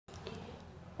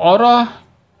और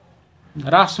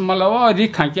रासमाला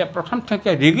रिखा के प्रथम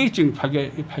थे रिगी चिंग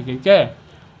फागे के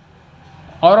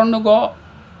और नुगो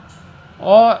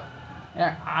और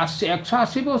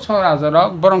 180 বছর রাজারক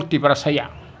বরং টিপ্রাসাইয়া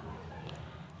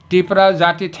টিপ্রা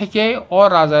জাতি থেকে ও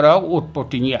রাজারক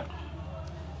উৎপত্তিয়া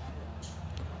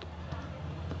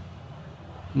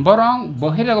বরং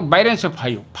বহিরে বাইরে সে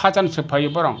ফাইও ফাজান সে ফাইও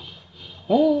বরং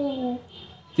ও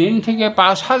 3 থেকে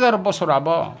 5000 বছর আব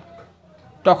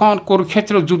তখন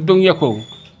কুরুক্ষেত্র যুদ্ধ ইয়াকো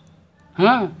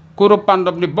হ্যাঁ কৌরব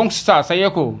পাণ্ডবনি বংশা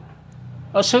আসাইয়াকো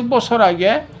অশেক বছর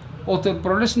আগে उत्तर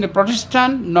प्रदेश ने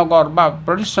प्रतिष्ठान नगर बा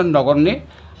प्रतिष्ठान नगर ने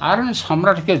आरण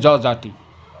सम्राट के ज जाति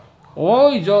ओ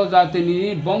ज जाति नि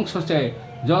वंश से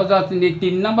ज जाति नि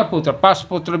 3 नंबर पुत्र 5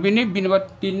 पुत्र बिनी बिनवा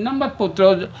 3 नंबर पुत्र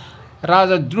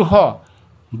राजा द्रुह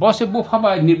बसे बुफाबा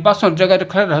निर्वाचन जगह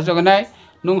खले जगनाय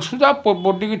नुं सुजा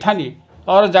बड्डी थानी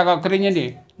और जगह करेनि नि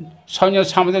सैन्य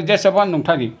सामने जैसे बन नुं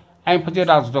थानी आइ फते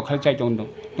राज दखल चाइ दं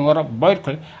नुंगर बैर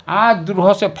खले आ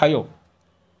द्रुह से फायो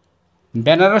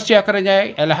बेनारस जाकर जाए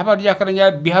इलाहाबाद जाकर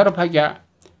जाए बिहार भाग्या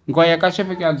गया का से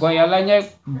भाग्या गया लाइन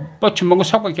पश्चिम बंग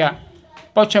सब क्या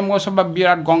पश्चिम बंग सब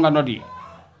विराट गंगा नदी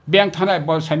बैंक थाना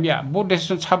बसाइमिया बुद्ध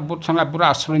सब बुद्ध थाना पूरा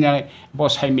आश्रय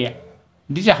बसाइमिया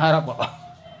दिजे हारा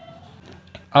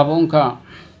अब उनका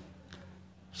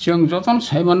जों जतन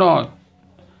साइमनो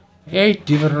ए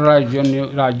त्रिपुरा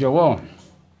राज्य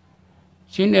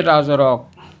चीनी राजारक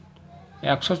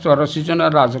 184 जन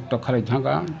राजत्व खाली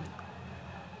थांगा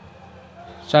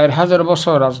 4000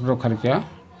 বছর রাজত্ব খালিকা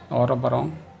और बरं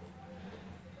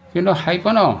किन्तु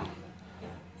हाइपनो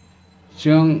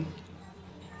जों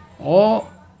ओ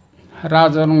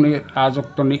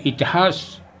राजत्वनि इतिहास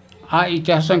आ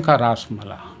इतिहास का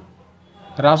रासमाला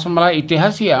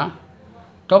इतिहासिया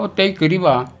तब तय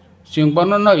करीबा जों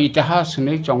बनन इतिहास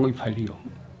ने चंगई फालियो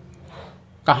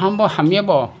कहांबो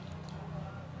हामियाबो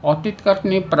अतीत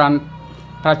कालनि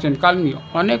प्राचीन कालनि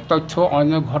अनेक तथ्य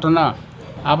अनेक घटना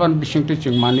आबान बिसिंगते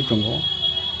जों मानि दङ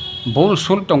बुल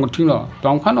सुल दङ थिनो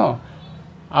दंखानो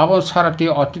आबान साराति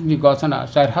अतीतनि घटना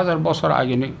 4000 বছর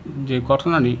आगेनि जे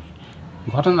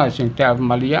घटना जों त्या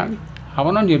मालिया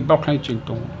आबानो निर्बखाय जों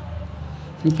दङ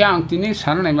इनके आं दिनै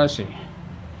साननाय मासे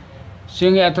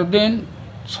जों एतदिन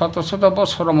शत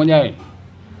বছর मोजाय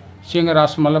जों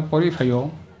रासमाला परिफायो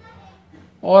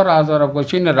ओ राजारक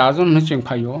चिनि राजन जों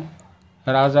फायो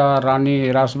राजा रानी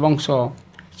राजवंश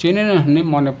चीनी ने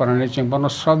मने पड़ने चिंबन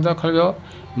श्रद्धा खलियो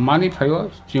मानी फायो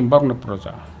चिंबन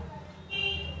प्रजा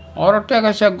और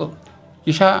कैसे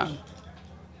किसा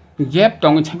गैप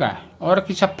दंग थांगा और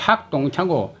किसा फाक दंग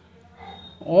थांगो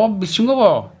ओ बिसिंगो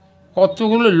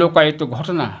कतगुलो लोकायित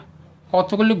घटना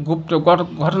कतगुलो गुप्त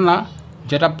घटना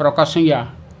जेटा प्रकाशया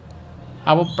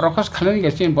अब प्रकाश खालामनि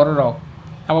गेसिन बररक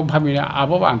अब भाबिना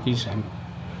अब आंखि सान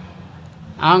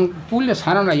आं पुले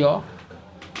सानायो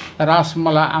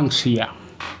रासमाला आंसिया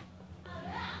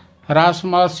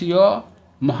राजमासियो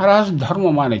महाराज धर्म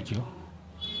माने क्यों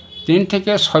 3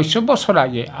 থেকে 600 বছর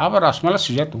आगे अब रासमाला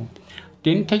सिजातु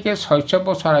 3 থেকে 600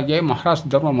 বছর आगे महाराज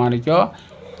धर्म माने क्यों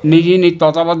निजी नि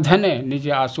तत्वावधाने निजी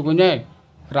आसुगुने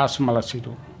रासमाला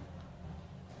सिदु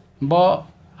ब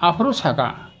आफ्रो साका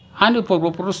आनि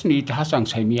पूर्वपुरुषनि इतिहास आं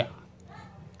साइमिया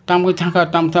तामगै थांखा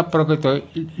तामथा प्रकृत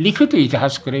लिखित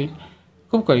इतिहास करे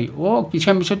खूब करी ओ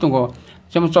किसा मिसे दंगो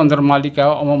जेम चंद्रमालिका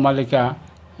अममालिका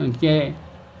के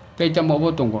कैचा मबो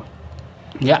दंगो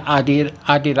या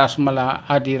आदि रासमाला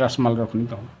रखनी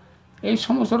दं এই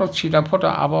সমস্ত ছিটাফটা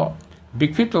আব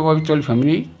বিক্ষিপ্তভাবে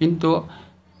চলফামিনি কিন্তু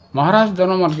মহারাজ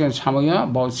ধর্মকে সাময়া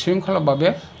ব শৃঙ্খলাভাবে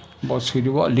ব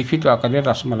সৈরিব লিখিত আকারে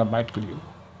রাসমালা বাইট করিব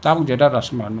তাব যেটা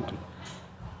রাসমালা নয়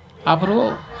আফরো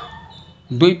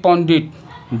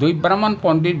দুই ব্রাহ্মণ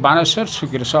পণ্ডিত বানেশ্বর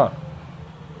সুকেশ্বর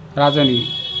রাজনী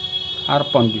আর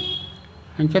পণ্ডিত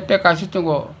এনকেতে কাছে তো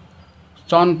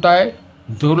চন্তায়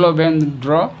দুর্লভেন্দ্র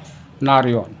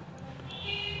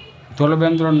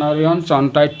নারায়ণ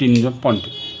চন্তায় 3 জন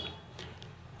পণ্ডিত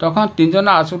তখন 3 জন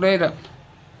আসলে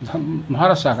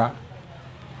মহারাজ সাখা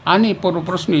আনি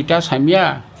পূর্বপুরুষ ইতিহাস সামিয়া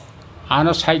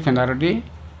আনো সাইখানারদি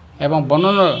এবং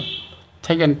বর্ণন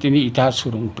থেকে তিনি ইতিহাস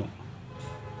সুরুংত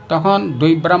তখন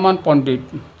 2 ব্রাহ্মণ পণ্ডিত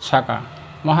সাখা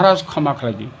মহারাজ ক্ষমা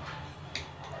খালাদি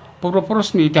পূর্বপুরুষ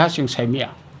ইতিহাস সাইমিয়া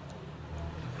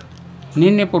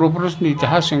निन्ने पूर्वपुरुष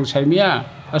इतिहास साइमिया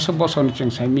अशोक बसोनी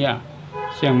साइमिया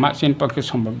चीन पक्षे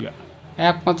सम्भव्य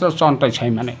एकमात्र चंताई छाई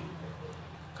माने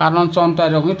कारण चंताई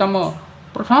रम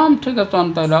प्रथम ठीक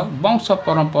चंताई वंश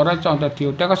परम्परा चंता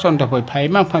थियो टेका चंता भई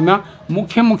फाइमा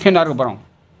मुख्य नार बरं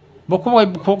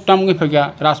बुखुक तामगै फैया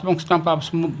राजवंश ताम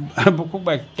बुखुक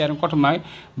बाय केरं कथमाय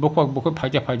बुखुक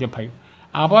फाइजा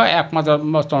अब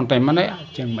एकमात्र चंताई माने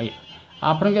चेंगमाय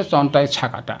आपनगे चंताई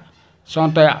छाकाटा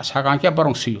Sontai Sakha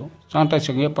barang siyo, sontai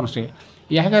segi barang siyo.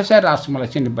 Ya saya rasmala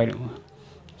cini bayar.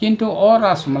 Kintu or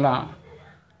rasmala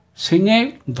sini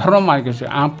dharma marga se.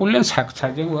 Ampulen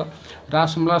saksa je wo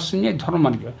rasmala sini dharma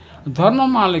marga. Dharma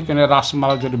malik ne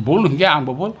rasmala jadi bol hingga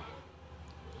ambo bol.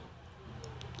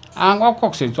 Ang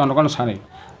okok se jono sana.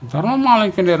 Dharma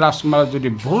malik ne rasmala jadi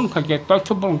bol kage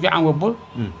tolto bol hingga ambo bol.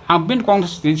 Ang bin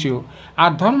kongres disiyo.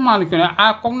 A dharma malik ne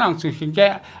a kong nang se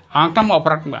hingga ang tam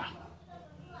operat ba.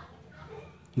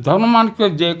 Dharma malik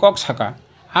je kok saka.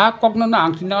 A kok na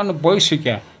ang tina boy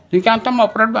sikya. Hingga ang tam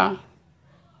operat ba.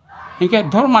 Hingga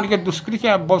dharma malik duskri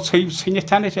kya bol sini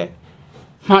chane se.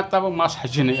 Mata bo mas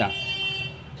haji ne ya.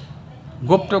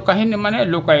 गुप्त कहानी माने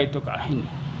लुकायित कहानी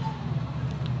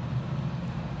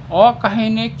और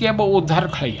कहानी के वो उद्धार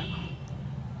खलिया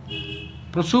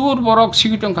प्रचुर बरक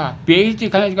शिक्षित का पीएचडी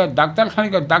खाने का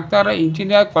doctor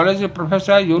engineer college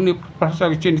professor uni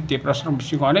professor चिनी तिप्रसा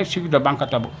बिसिको अनेक शिक्षित बांका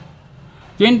तब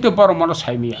किंतु पर मन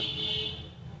साइमिया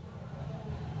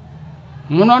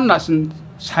मन ना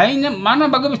साइने माना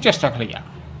बगे चेष्टा खलिया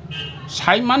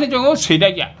साइ माने जो सीधा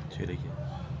गया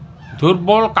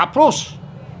दुर्बल कापुरुष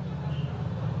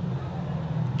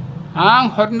आं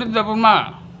हरनाथ देबरमा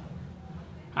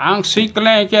आं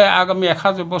सिकले के आगामी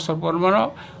 1000 बছর परमानो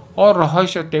और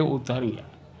रहस्य ते उतारिया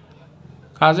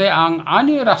काजे आं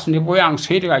आनी रासनि बय आं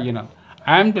सेर गायना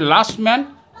I am the last man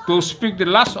to speak the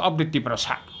last of the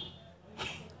Tiprasa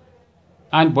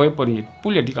आन बय परि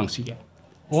पुले दिकांसिया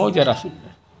ओ जरास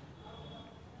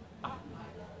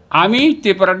आमी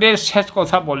तिप्रदेश शेष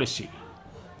কথা বলেছি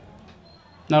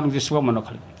नारु जिसको मन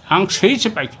खाली आं सही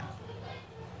पाइ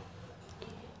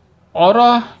और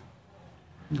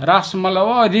रासमलाव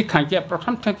रिखा के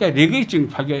प्रथम थे रिगी चिंग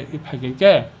फागे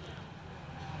के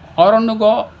और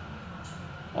नुगो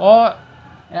और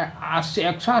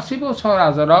 180 বছর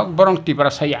রাজারক বরং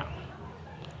টিপ্রাসায়া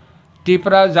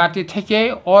টিপ্রা জাতি থেকে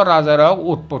ও রাজারক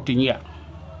উৎপত্তিয়া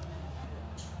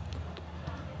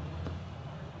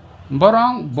বরং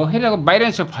বহিরে বাইরে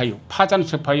से फायो फाजान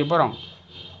से फायो बरं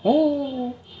ओ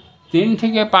 3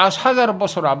 থেকে 5000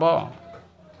 বছর আব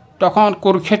তখন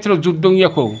কুরুক্ষেত্র যুদ্ধ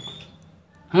ইয়াকো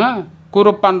হ্যাঁ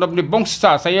কৌরব পাণ্ডবনি বংশা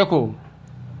আসাইয়াকো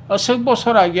অনেক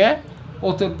বছর আগে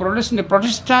উত্তর প্রদেশনি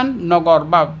প্রতিষ্ঠান নগর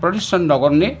বা প্রতিষ্ঠান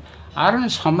নগরনি আর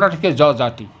সম্রাটকে জ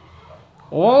জাতি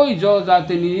ওই জ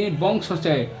জাতিনি বংশ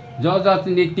से ज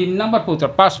জাতিনি 3 নম্বর পুত্র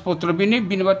 5 পুত্র বিনি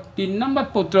 3 নম্বর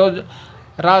পুত্র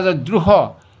রাজা দ্রুহ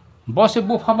বসে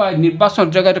বুফাবা নির্বাচন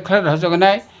জায়গায় খেলে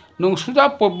রাজগনায় নং সুজা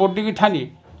বড়দিগি থানি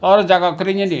और जागा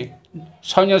करिनि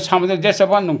सैन्य सामने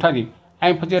जेसेबां नंथानि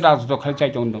आइ फति राजद खाल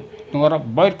चाइजों नंगर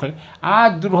बैर खल आ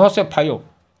दुरह से फायो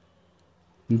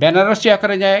बेनारस या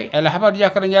करजाय इलाहाबाद या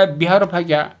करजाय बिहार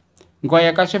फाग्या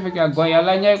गया कासे फाग्या गया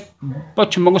लाइने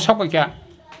पश्चिम बंग सफाग्या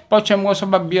पश्चिम बंग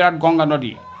सफा बिराट गंगा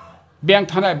नदी बेंग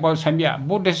थानाय ब सामिया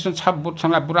बुद्धिस्ट साब बुत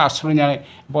थानाय बुरा आश्रयनाय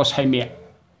ब सामिया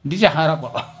दिजे हाराब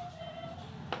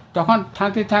तखन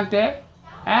थांते थांते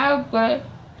एक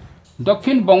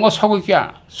दक्षिण बंगोपसागरकिया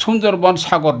सुंदरबन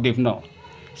सागर द्वीप न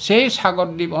से सागर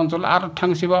द्वीप अंचल और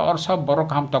थांसिबा और सब बर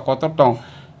काम कतर दं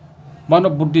मन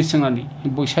बुद्धि सिंहनि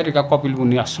बैसारिका कपिल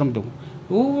मुनि आश्रम दं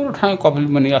उर थां कपिल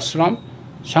मुनि आश्रम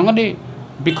संगनि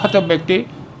विख्यात व्यक्ति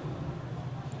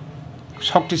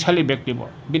शक्तिशाली व्यक्ति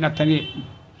बिनाथानि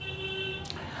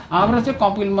आमरा से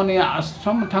कपिल मुनि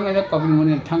आश्रम थांगे कपिल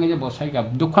मुनि थांगे बसाइका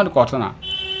दुखन घटना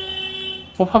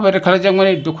उफा बेरे खाले जों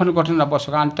माने दुखन घटना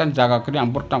बसका आनतान जागा करि आं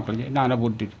बरतां खाले नाना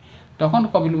बुद्धि तखन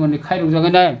कपिल मुनि खाइरु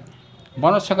जगनाय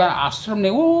बनसका आश्रम ने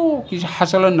ओ किस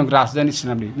हासल नग राजधानी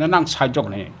सिनामनि नां साइजक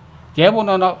ने केबो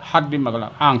न हादि मगला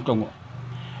आं तंगो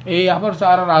ए आबर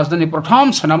सार राजधानी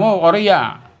प्रथम सनामो अरैया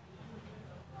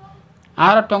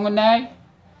आर तंगनाय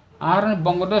आर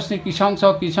बंगलादेश नि किसांस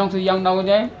yang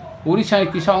नावनाय उड़ीसा नि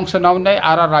किसांस नावनाय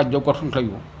आर राज्य गठन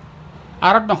खायो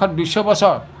आर नखर 200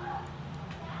 বছর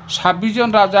 26 জন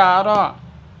রাজা আর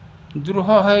দ্রোহ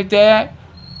হইতে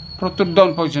প্রত্যুদন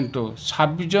পর্যন্ত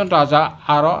 26 জন রাজা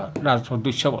আর রাজ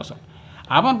 200 বছর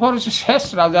আমার পরে শেষ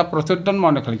রাজা প্রত্যুদন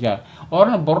মনে খালিয়া और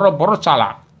বড় বড় চালা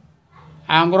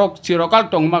आंग्रो चिरकाल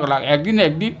टंगमागला একদিন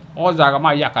ও জায়গা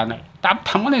মা ইয়াকা নাই তাপ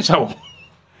থামনে যাও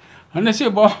হনেছে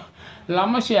ব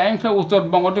লামাসি আইনফা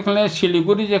উত্তরবঙ্গ দেখলে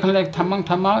শিলিগুড়ি যেখানে থামাং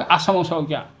আসামাव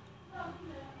सौग्या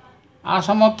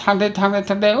आसामाव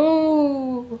थांदे ओ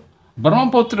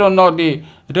ब्रह्मपुत्र नदी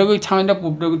रगै थांनाय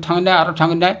पुबरगै थांनाय आरो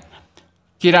थांनाय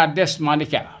किरात देश माने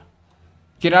क्या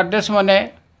किरात देश माने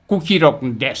कुकिरक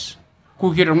देश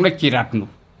कुकिरकने किरातनु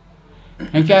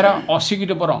एके आरो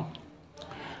असिगिद बरं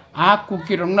आ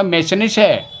कुकिरकने मेचने से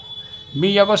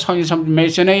बियाबो सनि सम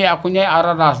मेचने आकुने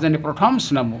आरो राजधानी प्रथम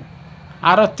सनामु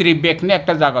आरो त्रिबेकने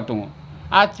एकटा जागा दङ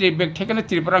आ त्रिबेक थेकेने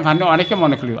त्रिपुरा गानो अनेके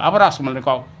मने खलियो आबार आसामले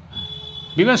गाव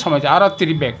বিভিন্ন সময় আরও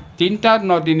ত্রিবেগ 3টা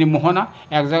নদীনি মোহনা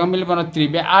এক জায়গা মিলে বানো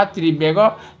ত্রিবেগ আর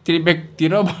ত্রিবেগ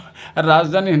তীর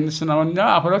রাজধানী হিন্দুস্তান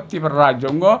আবার ত্রিপুরা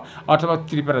রাজ্যঙ্গ অথবা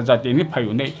ত্রিপুরা জাতিনি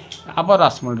ফাইও নেই আবার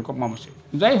রাসমন্ডল মামসে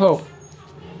যাই হোক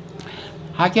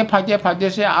হাঁকে ফাঁকে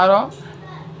সে আরও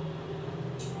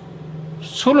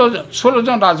 16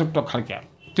 জন রাজত্ব খালকে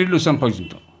ত্রিলোচন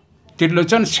পর্যন্ত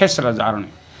ত্রিলোচন শেষ রাজা আর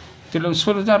নেই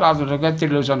 16 জন রাজত্ব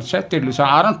ত্রিলোচন শেষ ত্রিলোচন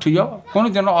আর থুইও কোনো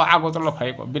জন আগতল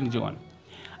ফাইব বেনি জীবন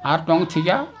আর দं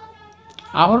थिगा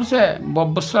आबर से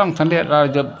बसलां थाने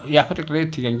जब याफटे करे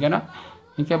थिगा केना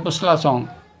इनके बसला सं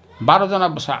 12 जना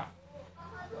बसा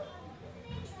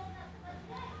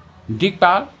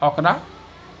दिगपाल अकरा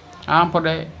आम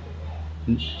परे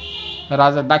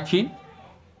राजा दाखी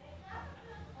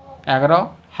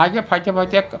 11 हागे फाइके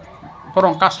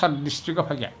परं कासार डिस्ट्रिक्ट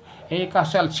फाइके ए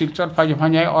कासाल सिलचर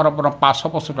फाइके और परं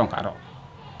 500 बছর दं आरो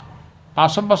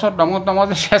 500 বছর दङ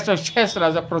शेष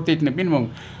राजा प्रतिज्ञा बिनमुं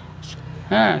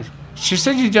হ্যাঁ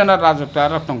 66 জনের রাজত্ব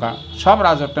আর টঙ্কা সব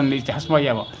রাজত্বের ইতিহাস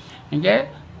বইয়াব ইনকে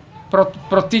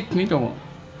প্রতীকনি দङ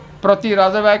প্রতি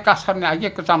রাজা ভাই কাসারনি আগে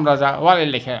কাম রাজা ওয়ালে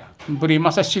লেখা বুড়ি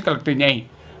মাসা সিকালটি নেই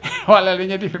ওয়ালে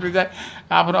যদি ফিরে যায়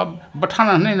আবার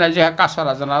বঠানা নেই না যে কাসা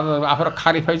রাজা আবার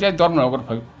খারি ফাই যায় ধর্মনগর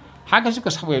ফাই হাগেছে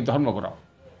কসাবো ধর্মনগর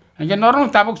ইনকে নরম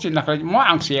তাবক চিন্তা করে ম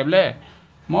আংসিয়েবলে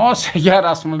ম সেয়া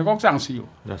রাসমলে গক আংসিयो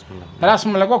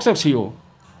রাসমলে গক সিयो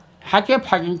हाके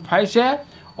फाइसे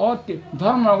ओ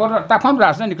धर्मनगर ताफाम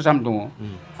राजधानी को साम दङ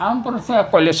आम परसे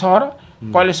कलेश्वर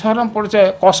परसे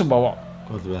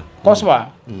कसबा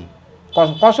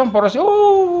कसम परसे ओ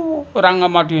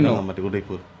रांगामाटी नो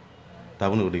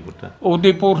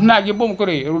उदयपुर नागे बम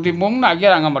करे उदयपुर नागे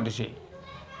रांगामाटी से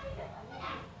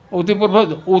उदयपुर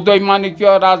उदयमानिक्य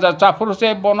राजा चाफुर से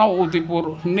बनो उदयपुर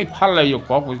नि फालायो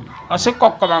को असे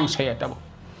कक्कबांग से तब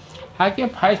हाके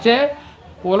फाइसे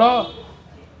ओलो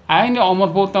आईने अमर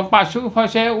बौद्धम पासु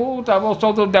फसे उ तब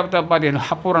 14 देवता पारि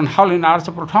पुरान हालिन आर्स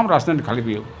प्रथम राजधानी खाली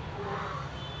बियो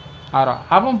आर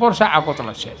आबम परसे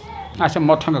আগতলা শেষ আছে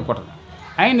মথাঙ্গ ঘটনা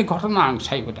আইনি ঘটনা আং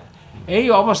সাইবটা এই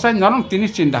অবস্থায় নরম তিনি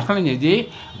চিন্তা করলেন যে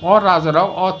ও রাজারাও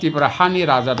ও ত্রিপুরা হানি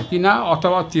রাজার কিনা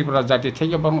অথবা ত্রিপুরা জাতি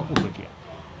থেকে বরং উল্টিয়া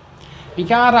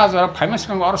ইকা রাজার ফেমাস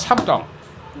কাং আর সাবদং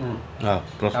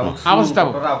অবস্থা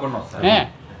হ্যাঁ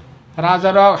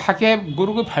রাজার হাকে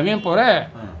গুরুকে ফেমে পড়ে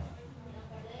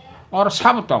और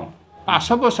साबतम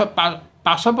 500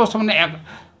 বছর মানে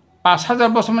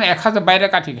 5000 বছর মানে 1000 বাইরে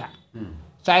কাটিগা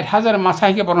 4000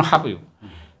 মাসাইকে বরং হাবইও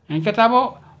এনকে তাবো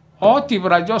অ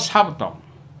ত্রিপুরাজ্য সাবতম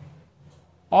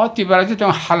অ ত্রিপুরাজ্য তো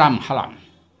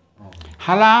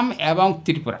হালাম এবং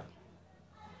ত্রিপুরা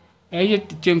এই যে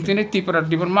চিমতিনে ত্রিপুরা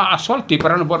আসল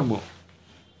ত্রিপুরার বর্ব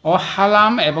ও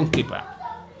হালাম এবং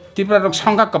ত্রিপুরার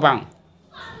সংখ্যা গোबां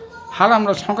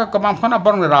हालामर संख्या गोबां फना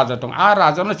बरं राजा दं आ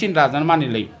राजानो चिन राजानो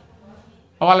मानिलै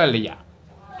वाला लिया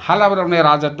हालामरनि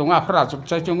राजा दं आफोर राजत्व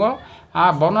दङ आ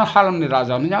बन हालामनि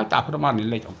राजानो nya ताफोर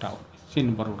मानिलै दंताव चिन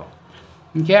बरं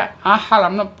इनके आ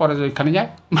हालामनो परजय खानिया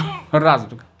राजा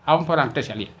दं आम पर आंते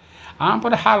सालि आम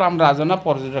पर हालाम राजानो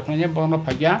परजय खानिया बन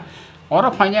फागिया और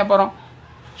फाइया बरं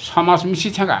समाज मिसि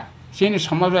थांगा चिन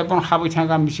समाज बरं हाबै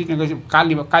थांगा मिसि थांगा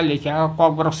काली क्या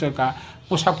कक बरसका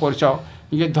पोशाक परिचय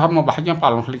ये धर्म भाग्य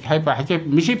पालन खाई हाके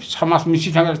मिसि समाज मिसि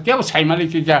थांगा केव साइमाले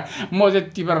कि जा मजे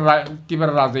तिबर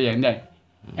राजा याने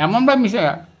एमन बा मिसि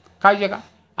काई जगा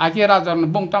आगे राजा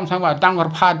बंगताम सांबा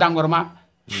डांगरमा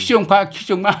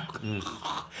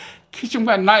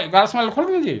खिचुंबा नाय गासमाल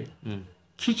खलगे जे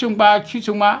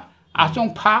खिचुंबा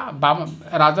आचंफा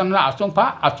राजा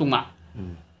आचुंमा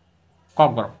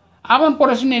ककबर आमन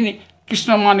परसनि कृष्ण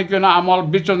मानिकना अमल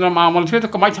बिचन्द्र अमल से तो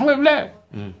कमाई थांबायले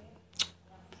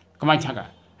कमाई थांगा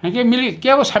हाके मिली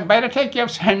केव बाहिर थे केव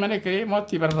साइमाने के म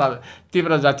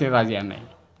तीव्र जाति राजा नै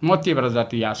म तीव्र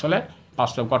जाति आसले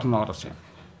वास्तव गठन हरसे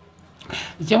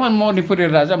जेमन मणिपुरी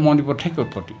राजा मणिपुर ठेके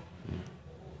उत्पत्ति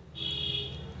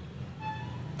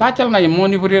काचल नै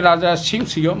मणिपुरी राजा सिंह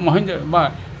सियो महेन्द्र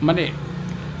माने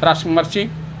राजकुमार सिंह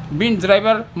बिन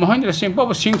ड्राइवर महेन्द्र सिंह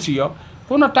बाबू सिंह सियो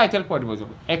কোনো টাইটেল পড়ব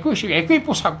একই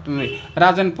পোশাক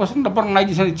রাজন পছন্দ বরং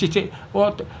নাইছেন চিঠি ও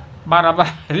বারবার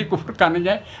রিকুফর কানে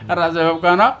যায় রাজা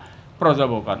কানো প্রজা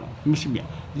কানো মিসিমিয়া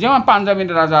যেমন পাঞ্জাবের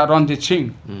রাজা রঞ্জিত সিং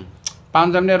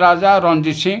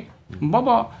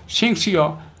বাবা সিং সিও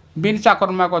বিন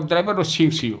চাকরমাক ড্রাইভার সিং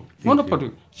সিও মনে পড়ি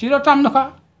সির টাম নখা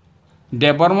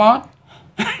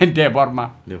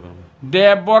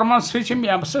দেববর্মা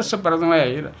শ্রীসিমিয়া শেষ পরজনায়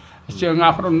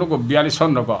सिगाफोर नुगो 42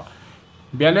 सन नुगो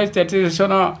 43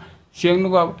 सन सिगां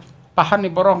नुगो पाहाड़नि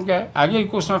बरफ के आगे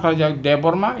कुछ खाजा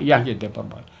देबबर्मा यागे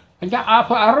देबबर्मा इनका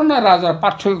आप आरोना राजा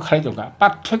पार्थक्य खाइजोगा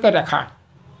पार्थक्य रेखा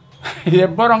ये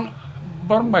बरं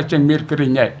बरं बाचे मिर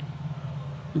करिनाय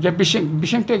이게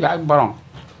비싱 때가 버랑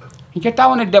이게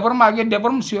타운에 데버마 아게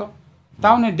데버마시요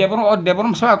타운에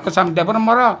데버마 서 그삼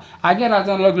데버마라 아게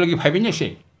라자 লগে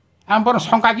ভাবিনেছে আম বড়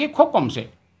সংখ্যা কি খুব কমছে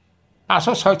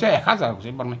 500-1000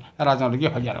 그지 버랑 라자 লগে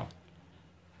ভাজারো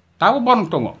তাও বরং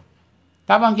দङ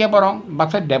তাবাং কে বরং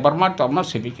বাক্সা 데버마 তমনা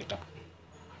সেবিকেটা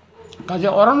কাজে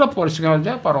অরণ্য পরিষ্কার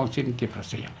যে বরং চিনতে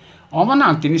প্রসিয়া অমনা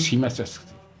তিনি সীমাছে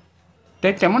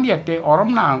তাই তেমন ইয়াতে অরম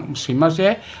না সীমাছে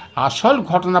আসল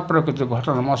ঘটনা প্রকৃত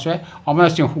ঘটনা মসে অমনা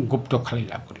সিং গুপ্ত খালি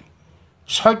লাভ করি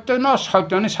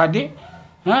সত্যনে সাদি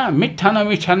হ্যাঁ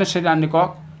মিথ্যানে সে জানি কক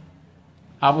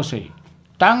আবশ্যই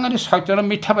টাঙ্গানি সত্যনে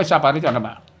মিথ্যা পয়সা পারি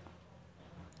জানাবা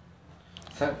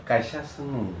কাইসা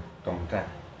সুনু টংটা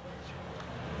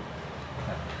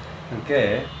ওকে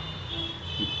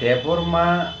দেবরমা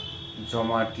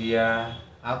জমাটিয়া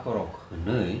আকরক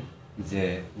হनै যে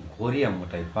গরিয়া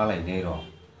মটাই পালাইनाय रक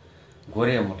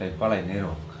गरिया मटाई पालायनाय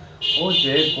रक ओ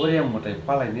जे गरिया मटाई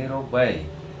पालायनाय रक बाय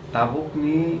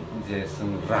ताबुकनि जे जों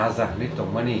राजा हनै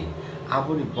तंमानि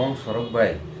आबुनि बंसरक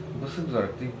बाय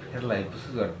बुसुगरति फेरलाय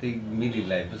बुसुगरति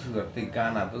मिलिलाय बुसुगरति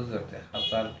गाना बुसुगरति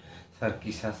हासार सार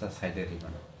किसासा साइदारि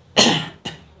मान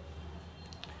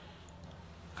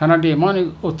खानादि माने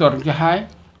उत्तर के हाय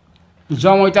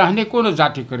जमैता हनै कोनो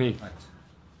जाति करे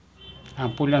आ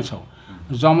पुलिन छ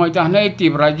जमैता हनै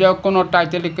तिब्राज कोनो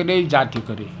टाइटल करे जाति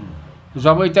करे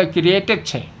जमैता क्रिएटेड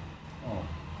छे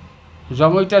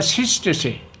जमैता सृष्ट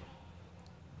छे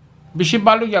बेसि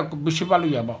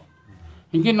बालुया बा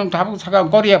इनके नों थाबु थाका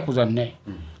गरिया पूजा नै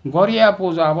गरिया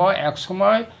पूजा बा एक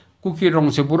समय कुकी रंग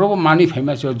से बुरो मानि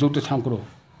फेमस जुत थांक्रो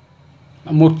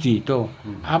मूर्ति तो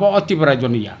अब अतिब्राज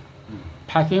जनिया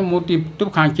थाके मूर्ति तुब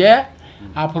खाके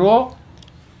आफ्रो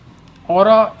और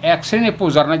एक्सने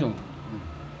पूजा नै जों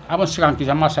अब सिगां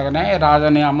किसा मासागने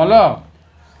राजाने आमल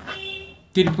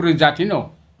त्रिपुरी जाति नो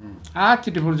आ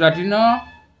त्रिपुरी जाति नो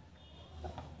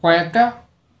कयेकटा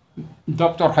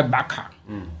दप्तर है बाखा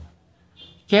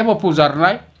केबो पूजार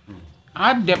नाय आ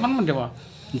देबन मन देबा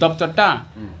दप्तरटा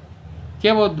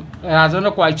केबो राजानो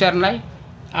कयचार नाय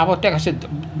आबो टेकासे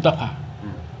दफा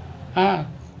आ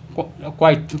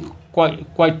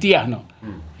कयतिया नो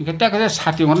इके टेकासे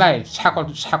साथि होनाय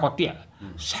साकतिया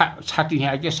साथि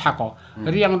है के साको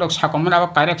रियांग दक साको मन अब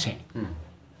कारेक से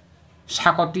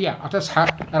साकतिया अथ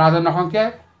राजा नखं के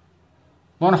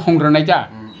मन हंग्रनाय जा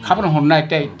खाबर हरनाय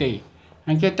ते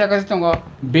इनके टेकासे दङ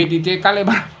बेदिते काले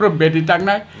बारो बेदि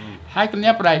तांनाय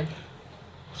हायकनिया प्राय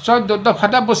 14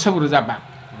 दफा बोसोर जाबा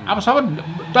अब सब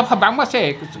दफा बांगमासे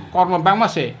कर्म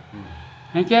बांगमासे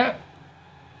इनके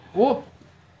ओ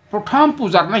प्रथम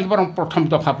पूजा नहीं बरं प्रथम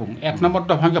दफा बुं एक नम्बर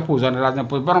दफा के पूजा राजा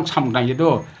बरं सामनाय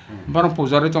दो बरं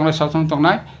पूजारे तंनाय ससं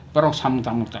तंनाय बरं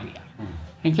सामताम तंया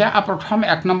इनके आ प्रथम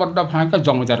एक नम्बर दफा के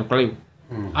जमजार कलै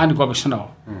आन गवेषणा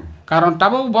कारण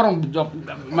ताबो बरं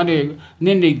माने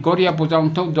निनि गरिया पूजा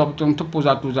तो जब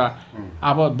पूजा तुजा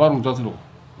अब बरं जतरो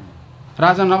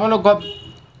राजा नबलो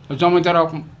जमजार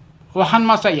वहान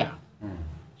मासाया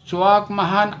चुवाक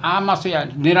महान आ मासाया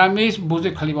निरामिष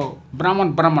बुझे खालिबो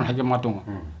ब्राह्मण हागे मातों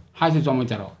हाजे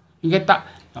जमजार इनके ता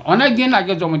अनेक दिन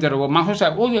आगे जमजार माखो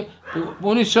साहेब ओ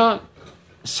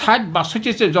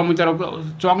 1960 से जमजार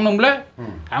चुवाक नमले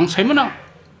आं सैमोन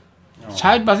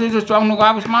 60 से चुवाक नुगा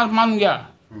आबस मान गया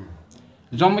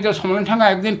जमजार समलन थांगा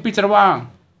एक दिन पिचरबा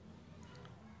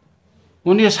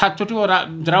 1967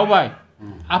 द्रावबाय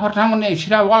आफार थांगने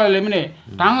सिरा वालाले मने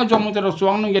तांग जमजार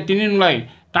चुवाक नुगे तिनि नुलाय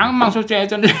तांग मांसो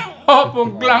चेजन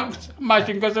पंग्लां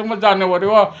मासिंग कसम जानवरी ओ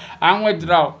आं वे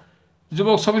द्राव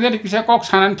जुबक समिति किसा कक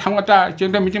सानानै थांबाता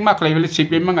जों मिटिं माखलायबले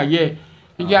सिपे मंगाये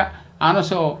इया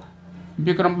आनसो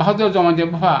विक्रम बहादुर जमदे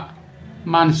बाबा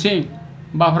मानसिं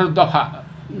बाफर दफा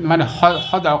माने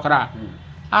हदावकरा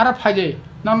आरो फाजे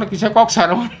नन किसा कक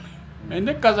सारो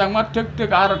इने कजां मा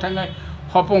टेक आरो थांगाय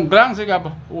हपं ग्लां सेगा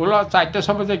ओला चाइते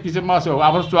सबजे किसे मासो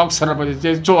आबर चुवाक सरबजे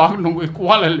जे चुवाक नुगै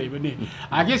क्वालले बने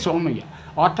आगे सोंनया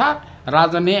अर्थात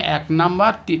राजने एक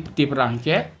नम्बर तिब्रा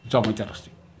के जमजार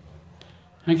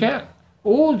है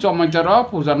ओ जमजार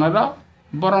पूजनर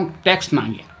बरं टैक्स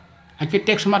नांगे आके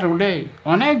टैक्स मारुले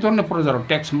अनेक धरনের प्रजार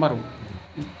टैक्स मारु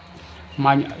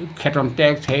मान खेतन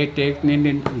टैक्स है टैक्स निन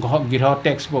गृह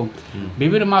टैक्स बो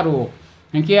बिबिर मारु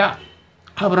इनके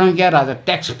आब्रं के राजा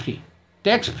टैक्स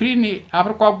फ्री नि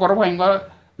आब्र क बरबा इंग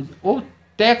ओ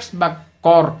टैक्स बा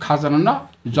कर खाजना न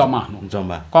जमा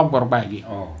क बरबा गी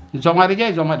जमा रे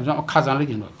जाय जमा खाजना रे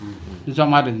दिनो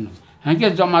जमा रे दिनो हके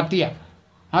जमातिया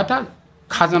आता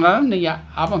खाजना नैया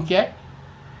अब के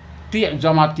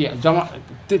जमा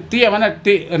माने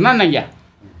न नैया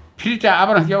फ्री ता अब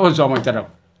के ओ जमा तर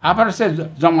अब से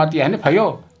जमातिया ने भयो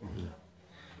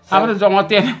अब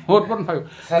जमातिया होर पण भयो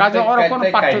काज और कोन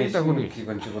पाठ्य त गुडी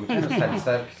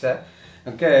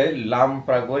Oke,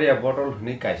 lampra goria botol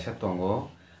ni kaisa tongo,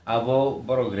 abo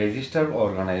borok register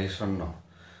organization no.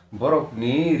 Borok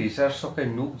ni research sokai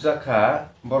nukjaka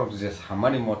borok je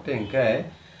samani mote engke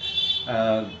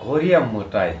goria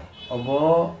mutai.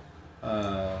 Obo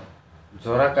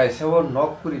jora kaisa wo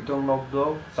nok puritong nok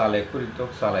dok, salai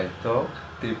puritok salai tok,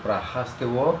 Tripura haste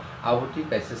wo abuti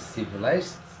kaisa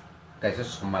civilized kaisa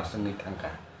somasni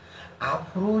tangka.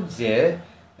 Apro je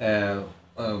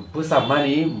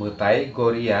Pusamani mutai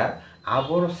goria,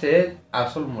 abor se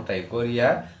asal mutai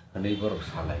goria, hane borok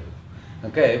salai.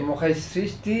 Oke, mokai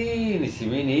sristi ni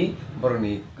simini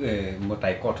boroni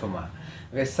mutai kotoma.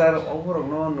 Oke, sar oborok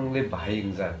no nungle bahai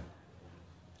ingjak.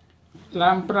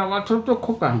 Lampra wato to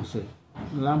kokang se.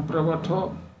 Lampra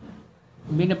wato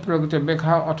bina progte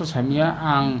bekha auto samia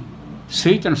ang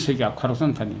seitan sega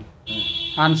kharasan thani.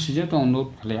 An sije to not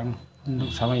phleang.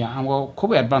 Samaya amgo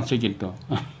khub advance gitu.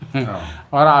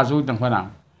 Ora azu dang panang.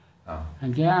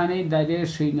 Angke ani dade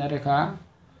seinya reka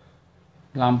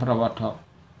lampra wato.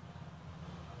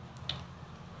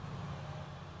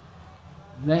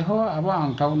 Leho abo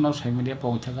ang tau no semile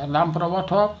pawthaka lampra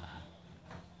wato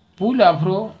pula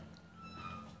bro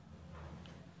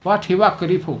wathiwa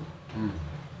karifu.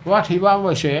 Wathiwa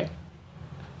wase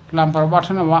lampra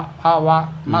wato na awa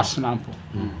mas nampu.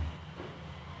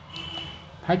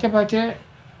 Pache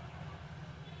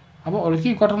अब और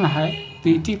की घटना है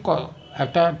तीती को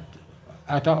একটা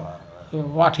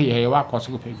वाठी है वा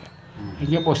कसको फेंके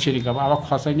ये बसिरी का अब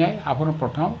खसै नै आफ्नो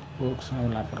प्रथम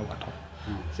लाभ प्रबाट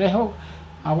से हो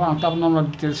अब अंत न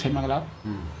डिटेल सेमागला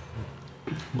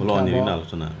बोलो अनि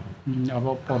आलोचना अब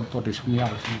पदपति सुनि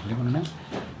आलोचना गर्ने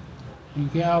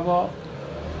इके अब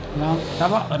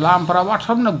लाम प्रबाट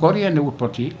न गरिने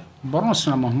उत्पत्ति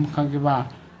वर्णसमा हम खाकेबा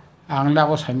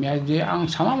आंलाबो सामिया जे आं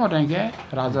सामा मरेंगे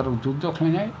राजारok যুদ্ধ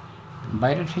খেলে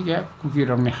বাইরে থেকে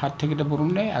কুকিরমে হাত থেকে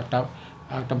বরুণে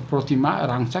একটা প্রতিমা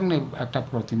রাংচাংনে একটা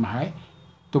প্রতিমা হয়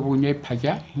তবু নিয়ে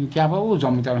ফাইকা হিংকাবো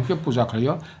জমিদারকে পূজা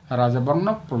খাইও রাজা বর্ণ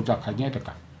পূজা খাইয়ে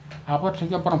টাকা আবার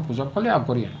থেকে বরং পূজা করলে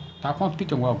আগরিয়া তখন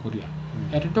টিটঙ্গ আগরিয়া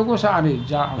এতটুকু সারি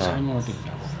যা সাইমতে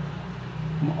যাবো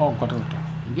অগটটা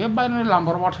গে বাইরে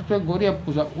লাম্বার মাঠতে গরিয়া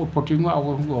পূজা উৎপত্তিঙ্গ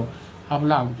আগরঙ্গ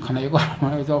আবলা খানাইগো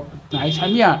তো নাই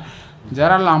সামিয়া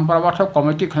যারা লাম্বার মাঠ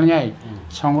কমিটি খানাই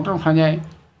সংগঠন খানাই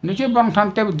निचे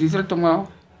बंगठानते डिजिटल तुम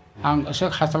आं से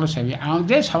खासाल सेबी आं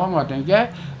जे सामा माते के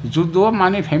जुद्ध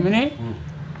माने फेमिने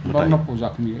बंग पूजा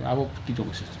खनि अब टिटो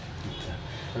गसे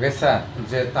गैसा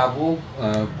जे ताबु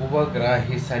बुबग्रा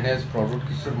हिसाइनेस प्रोडक्ट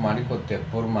किसुर मानि को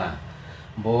देबरमा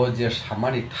बो जे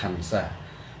सामानि थानसा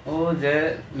ओ जे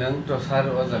नों दसार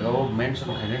ओ जगाव मेंशन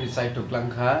खाइनानि साइट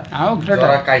क्लांखा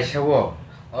जरा काइसावो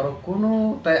और कोनो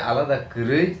ताइ आलादा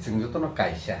गरै जों जतन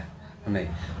काइसा नै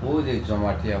ओ जे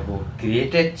जमाटिया बो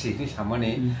क्रिएटेड चिनि सामाने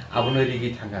आबनो रिगि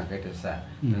थांगा गैतसा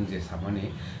नों जे सामाने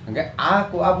ओंगे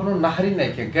आको आबनो नाहारि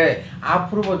नायके गे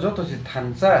आपुरबो जतोसि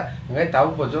थानसा ओंगे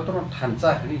ताबो जतन थानसा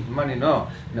हनि माने न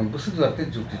नों बुसु जरते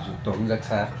जुक्ति जुक्त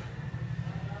हमजाकसा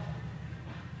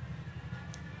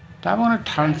ताबनो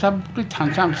थानसा बुति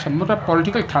थानसा समरा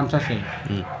पॉलिटिकल थानसा से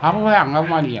आबो भाई आंगा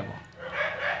मानि आबो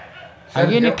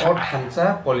आगे ने थानसा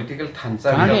पॉलिटिकल थानसा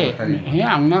हे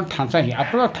आंना थानसा हे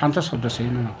आपरो थानसा शब्द छै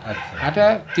न आटा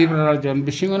तीव्र जन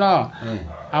बिसिङ न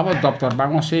अब दफ्तर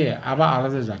बाङसे अब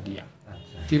आलादा जातिया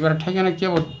तीव्र ठगेन के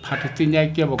फाटति न्याय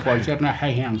के कल्चर न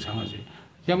हाय हे आंसँग चाहिँ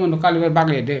जेमन कालिबर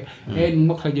बागले दे ए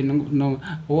मखले न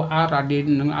ओ आ रादि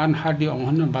न आन हादि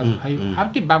अहन बाज हाय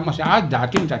आबति बाङसे आ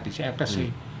जाति छै एकटा छै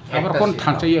अब कोन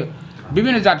थानसा यो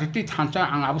विभिन्न जाति थानसा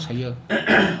आं अब छैयो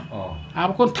अब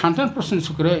कोन थानसा प्रश्न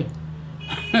सुक्रे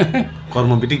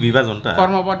कर्मभित्तिक विभाजनटा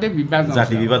कर्मभित्तिक विभाजन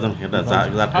जाति विभाजन हेर्दा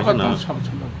जाति न सब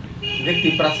जे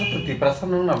तिप्रासा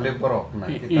न नाबले बरक ना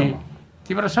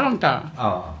तिप्रासा न ता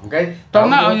गाय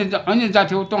तंना अन्य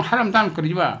जाति तो हाराम दान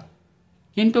करिबा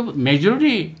किंतु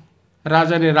मेजॉरिटी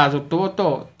राजा ने राजत्व तो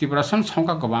तिप्रासा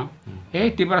संका गबा ए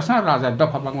तिप्रासा राजा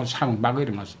दफा बांग सां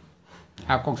बागैरमास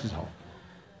आकक्स छ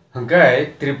गाय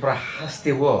त्रिपुरा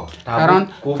हास्तेवो कारण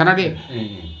खानादि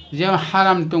जे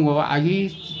हाराम दंगो आगि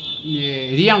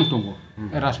रियां दंगो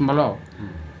रासमलो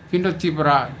किन्तु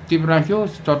त्रिपुराखौ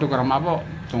चट्टग्रामाबो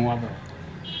दङाबो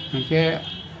ओंके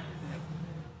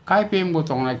काइपेमबो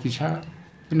दंना किसा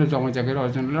किन्तु जमा जागे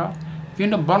रजनल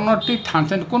किन्तु बर्णति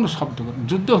थानसन कोन शब्द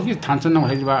जुद्ध कि थानसन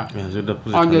नभइबा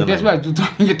अन्य देशमा जुद्ध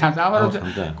कि थानसन अब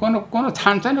कोन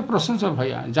थानसन प्रश्न छ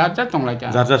भइया जात दंला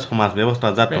क्या जात समाज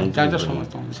व्यवस्था जात समाज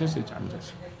दं सेसे जात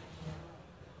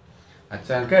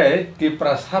अच्छा के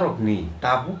तिप्रासारकनि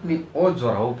ताबुकनि ओ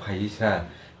जराव फाइसा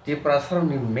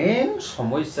तिप्रासारकनि मेन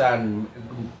समस्या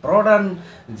प्रधान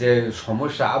जे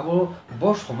समस्या अब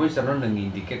बो समस्या न नों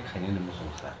इंडिकेट खाइनो नों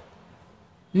संसार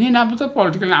Ni nabi to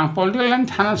political line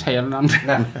thana sayal nam.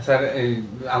 না স্যার এই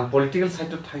আং পলিটিক্যাল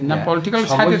সাইডত থাকি Na political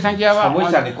side thangi aba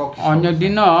সমস্যানি cock onyo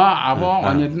dino abo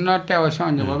onyo dino tewasa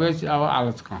onyo babe abo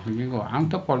alas ka go ang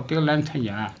to political line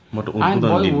thaya Moto an udan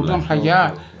boy lim udon thaya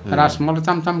rasmal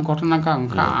tam ghotona ka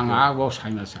angka ang abo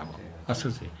saina sabo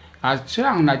asase acha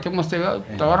ang naite moste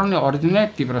torni original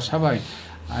Tiprasa bai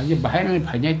aje bahai ni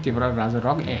bhanya Tipra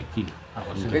Rajarok ekil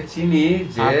그 진이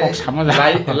제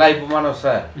라이브 만어 사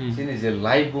진이 제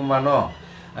라이브 만어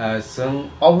성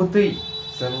어부터이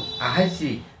성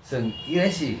아하시 성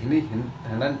이라시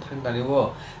하는 탄다니고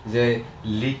이제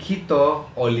লিখিত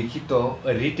অলিখিত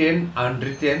written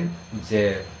unwritten যে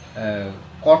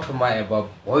কথমা এবা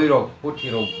ভৈরব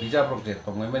পুথিরব বিজাবরক যে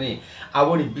তংমাই মানি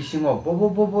আবনি বিসিङ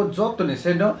Bob যতনি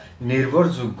Sen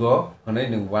নির্ভরযোগ্য হनै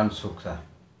नों वान सुखसा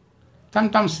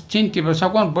tam chin Tiprasa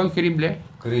kon boy krible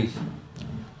Greece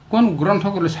কোন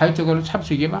গ্রন্থগুলো সাহিত্যগুলো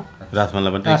ছাপছে কি বা রাসমালা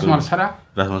বান্তে রাসমাল সারা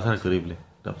রাসমালা সারা করিবলে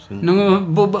তাপসিন নং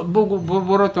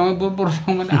বড় তো বড়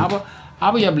মানে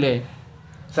আবো ইয়াবলে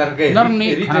সারগে নরমনি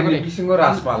রিটেন বিসিङ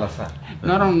রাসমালা সা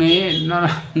নরংনি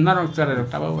নরং চারে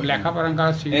তাবা লেখা পড়াঙ্কা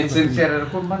সি এসেনসিয়ার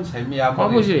কোন মান সাইমি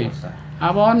বুঝি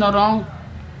আবো নরং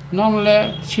নংলে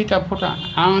সিটা ফোটা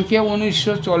আংকে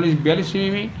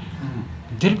 1940-42 মি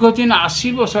দীর্ঘদিন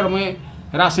 80 বছর মে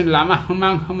রাসিন লামা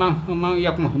হমাং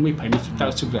ইয়াকম হমি ফাইনি তা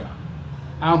সুগরা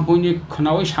আং বনি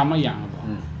খনাওই সামা ইয়াং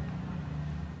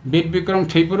বেদ বিক্রম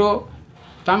থৈপুরো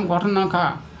তাম ঘটনাখা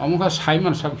অমুকা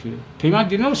সাইমান সাবছি থৈমা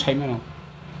দিনও সাইমান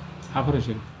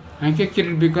আফরেছে আংকে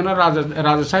কিরিট বিজ্ঞান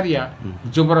রাজাসারিয়া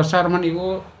যুবরাসার মানে ও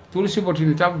তুলসী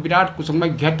বটিনি তা বিরাট কুসংবাই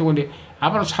ঘেট বলে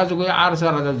আবার সাজুগো আর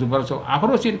রাজা যুবরাস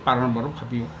আফরোচিন পারন বড়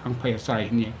ফাপিও আং ফাই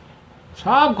সাইনি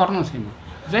সব ঘটনা সাইমান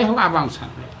যাই হোক আবাং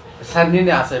সামনে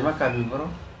সাননিনে আছে মা কামি বড়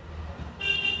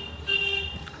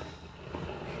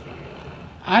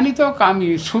ani to kami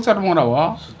sutar mora wa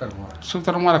সুতার মরা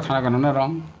sutar mora khana kana na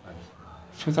rong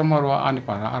sutar mora wa ani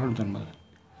para arun jan mal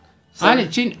ani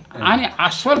chin ani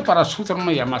aswal para sutar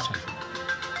ma ya masa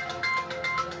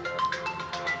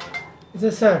이제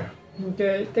sir, 이제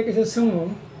때께서 승무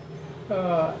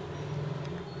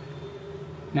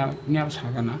nya sa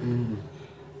kana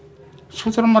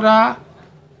sutar mora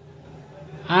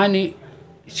ani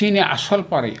chini aswal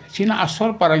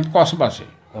para kosba se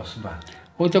Kasba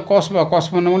ওই তো কসবা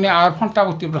মানে আর ফন্টা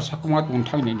Tiprasa Kumar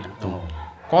উঠাইনি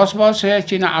Kasba সে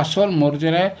চীনা আসল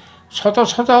মর্যাদায় শত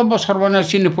বছর মানে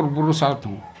চীনে পূর্বপুরুষ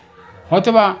আলতাম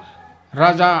হয়তোবা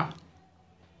রাজা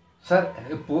স্যার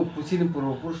পুচিনি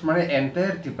পূর্বপুরুষ মানে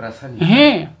এন্টায়ার Tiprasa নি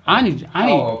হ্যাঁ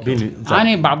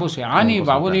আনি বাবু সে আনি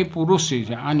বাবু নি পুরুষ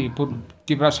সে আনি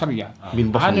Tiprasa রিয়া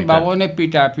আনি বাবু নে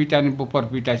পিটা নি উপর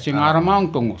পিটা চিং আরমাং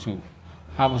টঙ্গো সে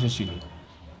হাবো সে চিং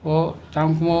ও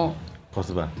তামকো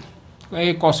কসবা এই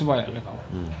কসবা লেখা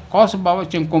কসবা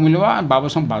চিং কমিলবা বাবু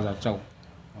সং বাজার চাও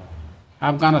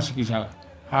আফগান সিকিসা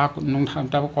হা নং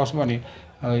থামতাবো কসবা নি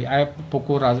আই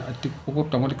পুকুর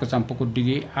টমলি কচাম পুকুর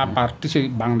দিকে আ পার্টি সে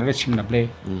বাংলাদেশ সিমনাবলে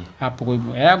আ পুকুর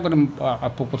একদম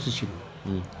পুকুর সিম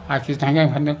আকি থাঙ্গে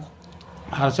ফানে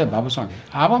হারসে বাবু সং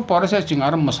আবং পরেসে চিং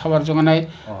আর মসাবার জঙ্গাই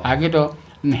আগে তো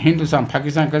হিন্দুস্তান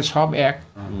পাকিস্তান কে সব এক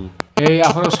এই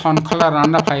আহর সনখলা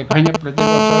রান্না ফাইনে প্রতি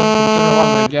বছর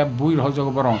গিয়া বুই হজগ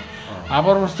বরং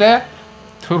আবার বসতে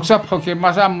থুকসা ফকে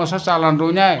মশা চালান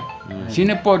রইনায়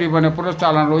চিনে পরিবনে পুরো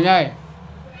চালান রইনায়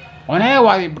অনেক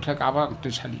ওয়াই বঠে আবার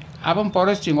সালি আবার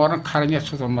পরে চিংর খারিয়া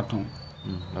সুতম মাথুম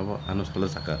আবো আনো সলে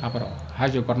সাকা আবার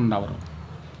হাজো করন দাবর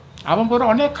আবার পরে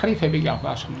অনেক খারি খাইবে গিয়া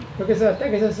আসলে 그래서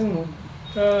때께서 승무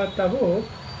따고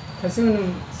다승은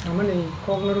사만이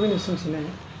거그노르빈 숨시네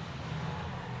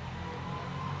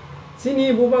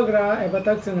진이 부바그라 에바탁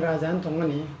정 라잔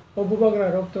동안이 오 부바그라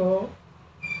록도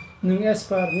능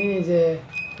에스파르니 이제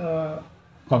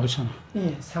গবেষণা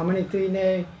사만이 뜨이네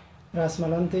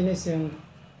라스말란 뜨이네 생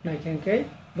나이켄케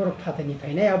버럭 파테니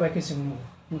파이네 아바케 승무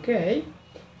오케이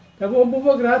따고 오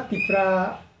부바그라 Tipra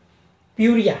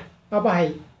piuria 아바이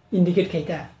indicate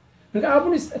kaita nang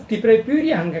abuni Tipra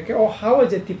piuria hangake o hawa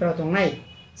je Tipra tongai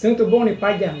sing to boni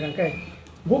paidya hangake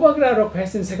bubagra ro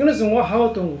fashion second sung o hawa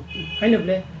tong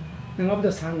hainoble nang abdo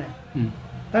sanna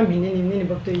tam hini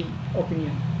bakti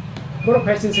opinion boro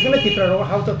fashion second Tipra ro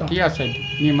hawa to tong কি আছে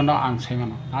নি মনো আং সাই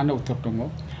মনো আনো উত্তর দङ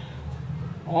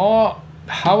ও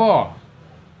হাওয়া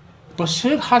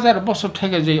বছর হাজার বছর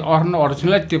থেকে যে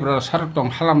অরিজিনাল Tiprasa দং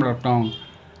হালামরা দং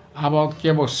আব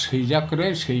কেবল সৈজা করে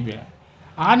সইবে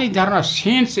আনি ধারণা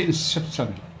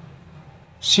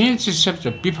since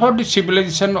inception before the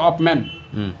civilization of man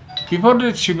before the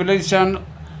civilization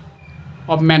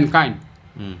of mankind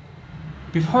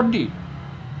before the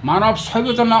মানব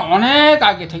সভ্যতা অনেক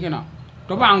আগে থেকে না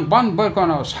তবে আং বন বই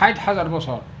কোন ৬০,০০০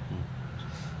 বছর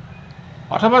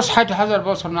अथवा 60,000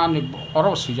 बছর नानि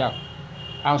अरब सिजाक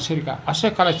आं सिरका आसे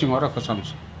काले सिंह अरब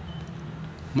कसमसे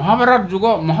महाभारत जुग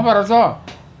महाभारत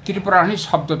त्रिपुरानि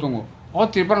शब्द दङ अ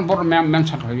त्रिपुरान बर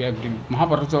मेंशन होयो एकदम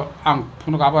महाभारत आं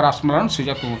फुनक आबा रासमालान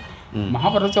सिजाक दङ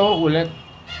महाभारत उले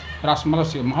रासमाला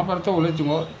सि महाभारत उले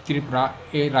जोङो त्रिपुरा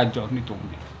ए राज्यनि दङ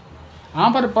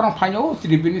आबार परं फाइनो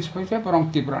त्रिबिनि सफैसे परं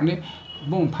त्रिपुरानि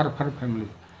बुं फार फेमिलि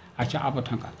अच्छा आबा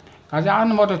थांका काजा आन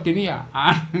मत तिनिया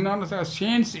आन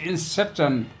since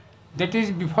inception that is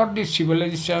before the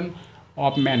civilization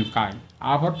of mankind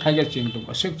आबार थाइगा चिंग दङ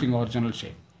सेक्टिंग ओरिजिनल से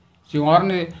जों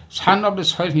अरने सान of the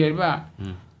soil हियरबा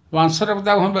वान्सर of the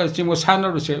होनबा जों सान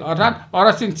अफ द सॉइल अर्थात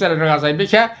अरसिन चल रहा जाय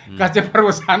बेखा गाजे पर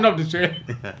सान अफ द सॉइल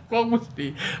को मुस्ति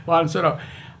वान्सर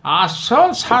आसल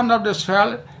सान अफ द सॉइल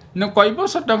न कई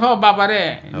बছর दंग बाबारे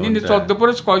निनि 14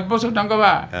 बरस कई बছর दंग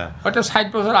बा ओटा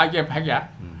 60 बছর आगे भाग्या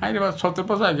आइबा 70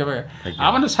 बছর आगे भाग्या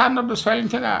आबन सान अफ द सॉइल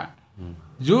थेगा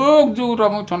जुग जुग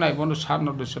रमु थनाय बन सान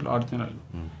अफ द सॉइल ओरिजिनल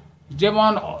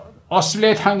जेमन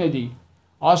अस्ट्रेलिया थांगे दि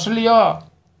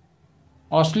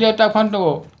अस्ट्रेलिया तखन तो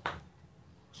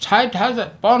 60,000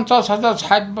 50,000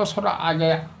 60 বছর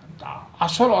आगे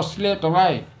আসল अस्ट्रेलिया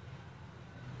तबाय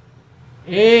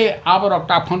ए आबर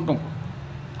टाफन दं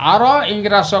आरो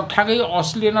इंग्राजक थाङै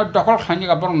अस्ट्रेलियान दखल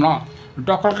खानिगा बर न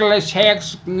दखल कलाय सेक्स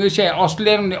से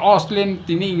अस्ट्रेलियन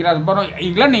तिनि इंग्राज बर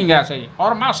इंग्लैंड इंग्राज है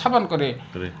और मा साबन करे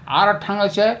आरो थाङै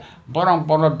से बरं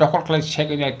बर दखल कलाय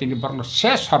सेगनि तिनि बर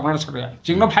से सरबन सरे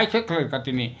जिंनो फाइखे कलाय का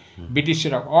तिनि ब्रिटिश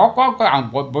रक अ आं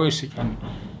बयस खानि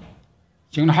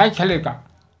जिंनो हाइ खेलेका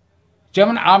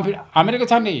जेमन अमेरिका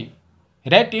थानि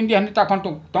रेड इंडियन ताखन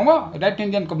दङ रेड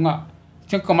इंडियन कमगा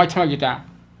जों कमाय थाङा गिता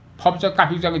फबज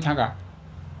काफि जागै थाङा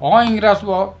इंग्राज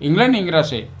वो इंग्लैंड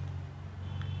इंग्राज है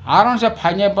आराम से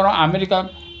फाइने पर अमेरिका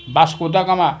बास्को दा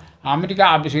गामा अमेरिका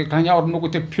आविष्कार खाने और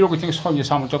नुकुते फिर कुछ सोने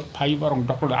सामने तो फाइ पर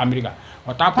डॉक्टर अमेरिका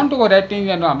और ताफन तो रेटिंग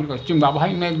है ना अमेरिका चिंगा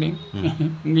भाई नहीं नहीं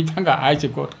निचंगा आए से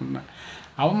कोट करना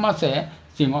अब मासे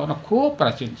चिंगा और खूब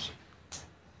प्राचीन से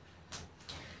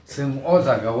जों अ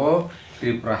जागाव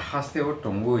त्रिपुरा हास्तेव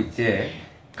टंगो इचे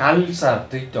कालचार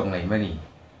तै टंगनाय मानि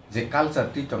जे कालचार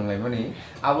ती टंगनाय माने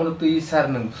आबन तुई सार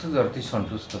नों सुजर ती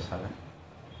सन्तुष्ट साला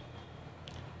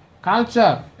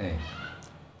कालचार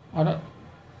और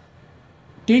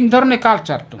 3 ধরনের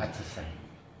কালচার তো আচ্ছা স্যার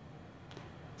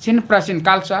চীন প্রাচীন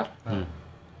কালচার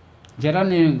যেটা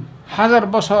নি 1000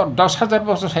 বছর 10,000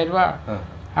 বছর সাইরবা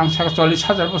आं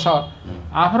 40,000 বছর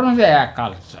आफरन जे एक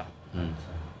कालचार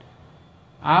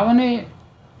आवने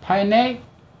फाइने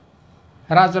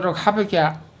राजरक हाबेकिया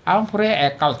आम पूरे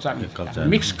एक कल्चर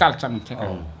मिक्स कल्चर थे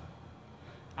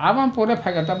आम पूरे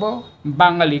फाइगताबो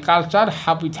बांगाली कल्चर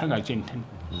हाबी थांगा चिंतन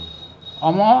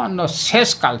अमो न शेष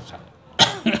कल्चर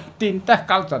तीनटा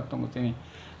कल्चर दङ तिनि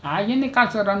आइनि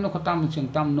कल्चर रन खताम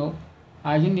चिंतामनो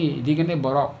आइनि दिगने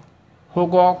बरक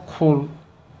होगो खुल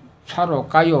सारो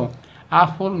कायो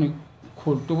आफुल नि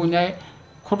खुल तुबुनाय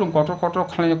खुदुं कट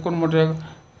खालाय कोन मते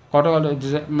कट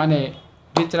माने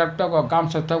दित्राक्ट गो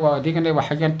गामसत गो दिगने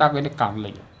हागेन तागने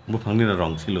कामलै बुफांनि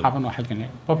रं सिलो आपन हागेने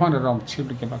बुफांनि रं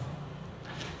सिलो के बा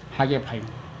हागे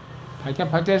फाइके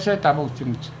फाइतेसे ताबो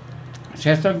चिं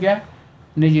शेषज्ञ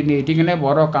निजिनि दिगने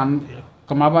बर कान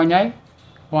कमाबानाय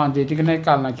वान दिगने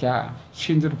कालना क्या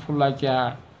सिन्दुर फुला क्या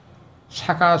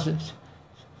साखा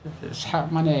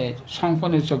माने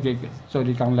संपने चोके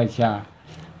चोरी कामला क्या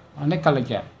अनेक काला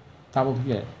क्या ताबो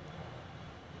के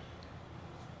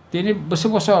तिनी बस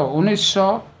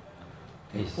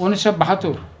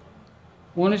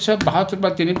 1972 बा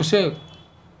तिनी बस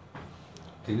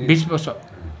 20 बस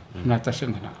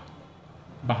नातासन ना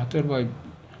 72 बा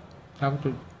ताबो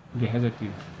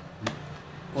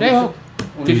 2003 जय हो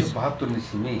 1972 नि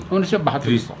सिमे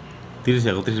 1972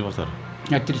 30 বছর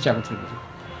 30 বছর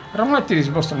रंगा 30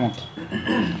 बছর मत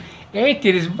ए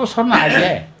 30 बছर ना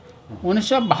आगे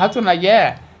 1972 ना आगे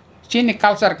चीन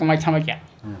कल्चर कमाय थामा क्या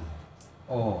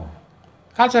ओ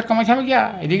कल्चर कमाय थामा क्या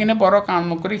इदिगने बर काम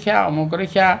करि क्या अमो करि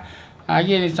क्या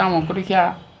आगे नि चाम करि क्या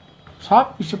सब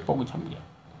কিছু पगु थामा क्या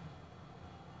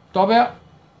तबे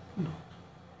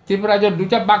त्रिपुरा जो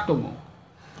दुटा बाग दङ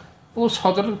ও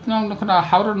সদর নখনা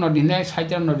হাওড়া নদী নে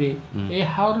সাইজা নদী এই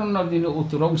হাওড়া নদীর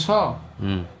উত্তর অংশ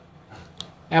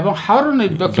এবং হাওড়া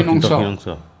নদীর দক্ষিণ অংশ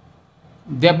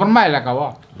দেববর্মা এলাকা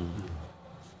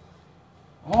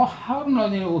ও হাওড়া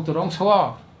নদীর উত্তর অংশ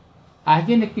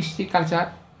আগে কৃষ্টি কালচার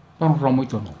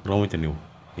রমইতো নিউ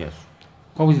ইয়েস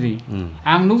কবুজদি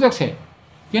আং নুজাকছে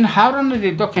কিন হাওড়া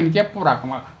নদীর দক্ষিণ কে পুরা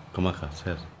কমাখা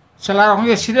স্যার সেলার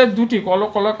হয়ে সিধে দুটি কল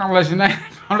কামলাইছে নাই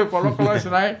কল কামলাইছে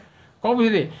নাই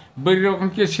কবুজরে বই রকম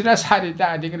কে সিরা শাড়িটা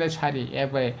এদিকে শাড়ি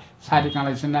একবারে শাড়ি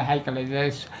কালাইছে না হাই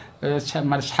কালাইছে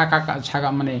মানে শাখা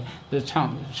মানে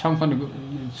সম্পন্ন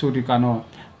চুরি কানো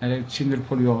সিন্দুর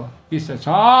ফুলিও পিসা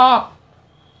সব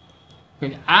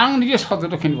आं निजे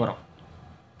सदर खिन बर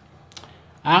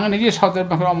आं निजे सदर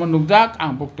बखर अमन नुकजाक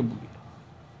आं बक्तव्य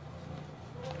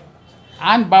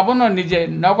आन बाबनो निजे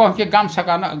नगो के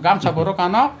गामसा बरो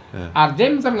कानो আর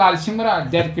যেম তো লালসিংরা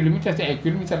 1.5 কিলোমিটার 1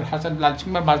 কিলোমিটার হাসান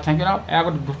লালসিংরা বাল থাকেনা এক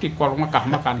দুটি কলমা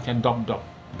কাহমা কানকে দব দব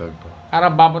আর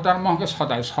বাবতার মহকে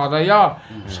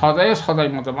সদাই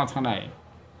মতো মাথা নাই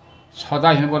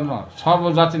সদাই হেবন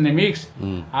সর্বজাতি মিক্স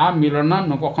আ মিলন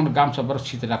ন কখন গামছা বড়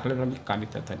শীত রাখলে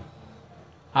কানিতে থাকে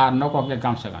আর ন কখন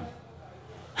গামছা গান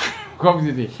কব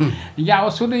দিদি ইয়া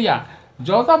অসুরিয়া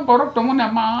যত বড় তমনে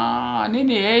মা নি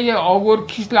এই অগর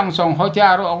খিসলাং সং হইতে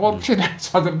আর অগর খিসলাং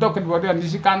সদর দক্ষিণ বড়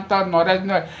নিশিকান্ত নরেশ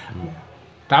ন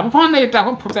তারপর এটা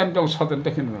এখন ফুটাইম তো সদর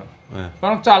দক্ষিণ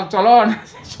কারণ চাল চলন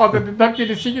সদর দক্ষিণ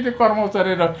শিক্ষিত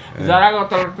কর্মচারীর যারা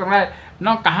গত ন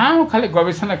কাহাও খালি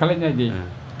গবেষণা খালি নাই দি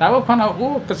তারপর ফোন ও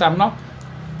কেসাম ন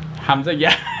হামজা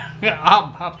গিয়া আপ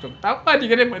ভাব তো তারপর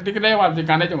দিকে মাঝে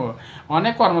কানে যাবো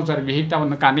অনেক কর্মচারী বিহিত তখন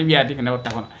কানি বিয়া দিকে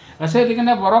তখন সেদিকে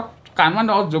বড় কানমান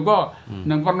যোগ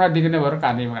নংকরনা দিকে বড়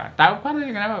কানি তারপর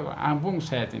আং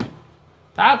বুংসায় তিনি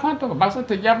তখন তো বাক্স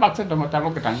থেকে বাক্স দম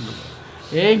তারপর কেটাং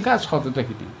এইকা সদর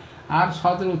দেখি আর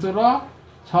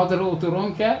সদর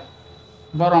উত্তরকে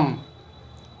বরং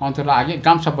অন্তর আগে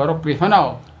গামছা বড় প্রিফনাও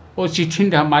ও চিঠিন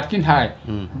দা মার্কিন হাই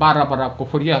বারা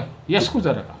কফরিয়া ইয়াসকু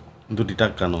জারা দুটি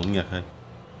টাকা নো নিয়া খায়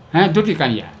হ্যাঁ দুটি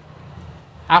কানিয়া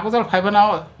আকদল ফাইবানাও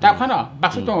তাখানা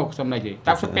বাক্স তো সমনাই যে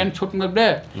তাকসো পেন ছুট মধ্যে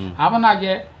আবার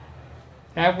আগে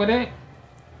একবারে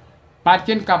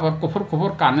মার্কিন কাপড়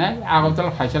কফর কানে আগদল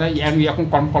ফাইছারা এখন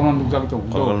কম নুজাল তো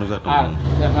আর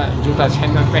জুতা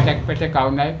স্যান্ডেল পেটে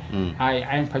কাউনাই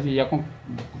আইন ফাইছি এখন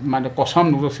মানে কসম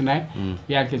নুজসনাই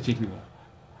ইয়াকে চিকনিব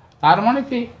তার মানে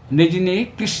কি নিজিনি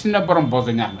কৃষ্ণ বরম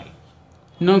বজনা নাই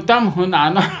নংতাম হুন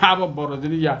আন আব বড়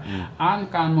দিয়া আন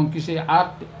কান মং কিসে আর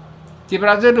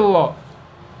তিব্রাজে রো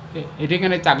এদিকে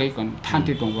তাগৈ কোন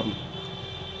থান্তি দংবর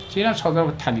চিনা সদর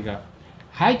থানিকা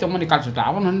হাই তো মানে কালচারটা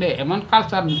আবন হন্ডে এমন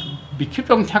কালচার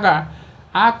বিক্ষিপ্ত থাকা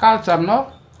আ কালচার ন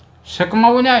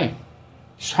সেকমাবো নাই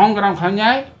সংগ্রাম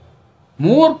খাই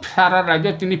মোর সারা রাজ্য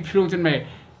তিনি ফিরোতেন মে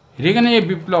রেগানে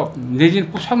বিপ্লব নিজের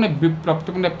পোশাকনে বিপ্লব তো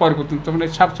মানে পরিবর্তন তো মানে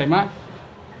সাব চাইমা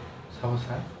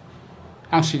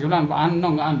आं सिगां आं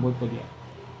नंग आं बय पदिया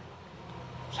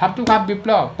साबतु का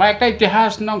विप्लव बा একটা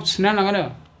ইতিহাস নং সিনা নङनो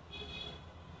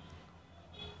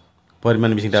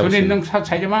পরিমাণ বিসিং দাবি सुनि नों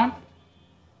साइजमा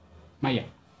माया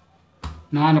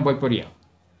नङानो बय पदिया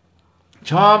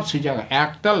সব সিজাগা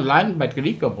একটা লাইন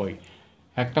বাইকরি ক বই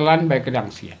একটা লাইন বাইকরি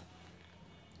আংসিয়া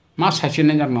মা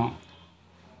সাইছিনে জানো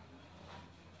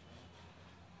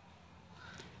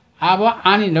আবো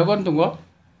আনি নগন দङ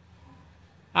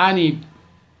आनी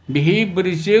बिहि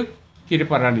बरिसे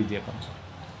किरपारानि देबा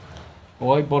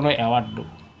ओय बनो अवार्ड दो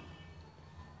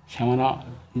सामाना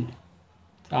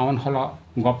टाउन हल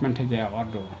गवर्नमेंट जे अवार्ड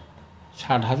दो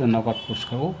 7,000 नगद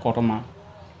पुरस्कार कटमा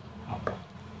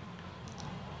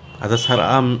আচ্ছা স্যার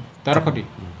আম तारखति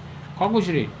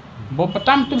कबुसरि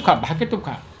बबताम तुमखा भाके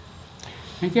तुमखा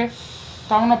इनके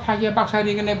टाउन फागे बाक्सा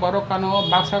रिगने बरो कानो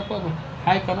बाक्सा को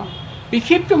हाय कानो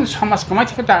बिखिप तुम समाज कमाइ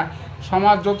थेता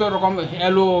समाज যত রকম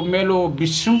এলো মেলো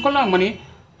বিশৃঙ্খলা মানে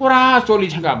পুরা চলি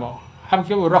থাকাব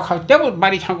হামকে রখা তেব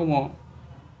বাড়ি থাকুম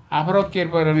আবারও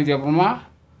কেরবারনি দেবরমা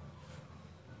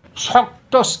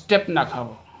শক্ত স্টেপ না খাব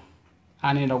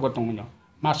আনি নগো দङ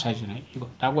মা সাইজনাই ইগো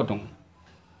দাগো দङ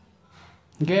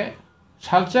गे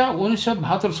सालचा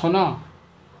 1972 सना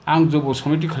आं जुब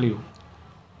समिति खालियो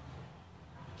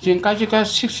जिंका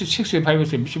 65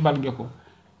 से बिसि बालगेको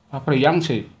बापर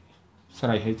यांगसे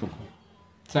सराय है तुमको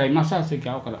जाय मासा से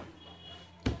क्या करा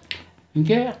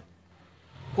इनके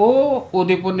ओ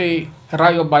उदयपुरनि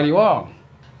रायबारियाव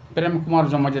प्रेम कुमार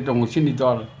जमाजे दङ चिनि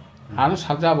दल आरो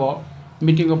साजाबो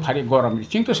मिटिंग फारि गरम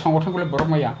चिंतो संगठनखौ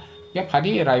बरमाया या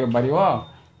फारि रायबारियाव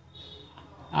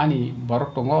आनि बरक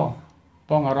दङ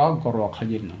पंगारा गरवा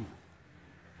खालिनो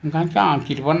ओंखायनो का आं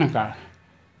किरबानका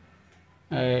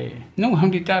नों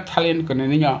हमदिता थालेन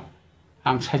कनेनिया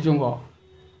आं साजुंगो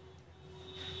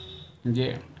जे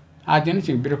आजन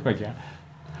सिं बिरफाजा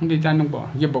हमदिता नंबो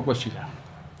ये बगसिगा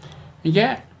ये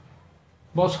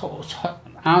बस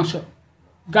आं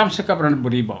गामसे काब्रान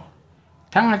बुरिबो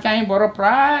थांगा चाइ बर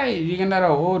प्राय रिगनारा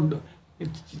ओ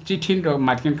चिठिन रो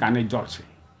मार्किन काने जलसे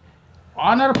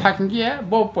अनर फाकिंगे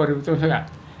बो परिवर्तन होगा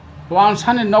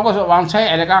वांसाने नगस वांसा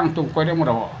एलेका आं तुम करे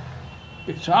मुराबो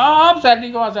सब जाति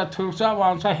को आजा थुसा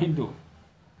वांसा हिंदू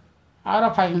आरो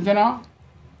फाइंजन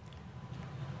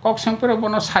kok sangpere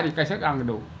bono sari kaisa ang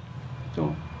do to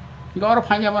gor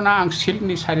phanya bana ang silk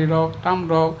ni sari rok tam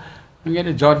rok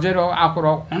ngere jorje rok aku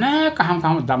rok onek kaham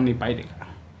damni pai de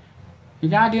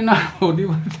jadi na odi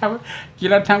bata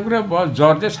kila thangure bo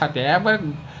jorje sate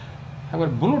একবার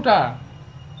ব্লুটা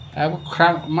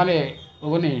মানে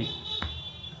ওখানে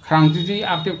খ্রাংজি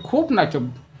আপনি খুব নাচো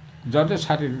যত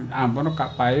সারি আমার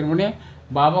পায়ের মানে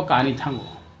বাবা কানি থাঙ্গো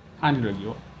আনি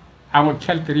লাগিও আমার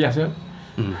খেয়াল করি আছে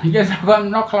যখন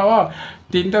নখলাও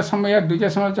 3টার সময়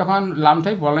 2টার সময় যখন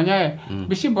লামথাই বলা যায়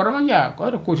বেশি বড় মাঙ্গা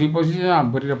কত কুচি পচি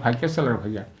বড়ির ভাগ্য সেলার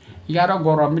ভাগ্যা ইয়ারও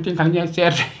গরম মিটিং খালি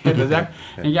চেয়ার যাক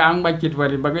ইয়া আং বাই কিট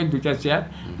বাড়ি বাগে 2টা চেয়ার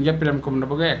ইয়া প্রেম কমনা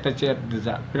বাগে একটা চেয়ার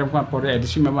যা প্রেম কম পরে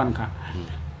এডিসি মেমান খা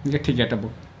ইয়া ঠিক এটা বো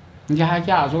ইয়া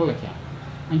হাকে আজো লেখা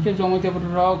ইকে জমতে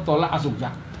বড় তলা আজুক যা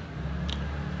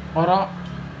অর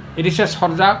এডিসে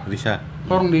সরজাক রিসা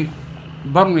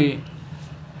বরংনি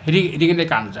রিগিনে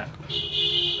কানজাক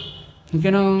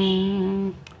কেন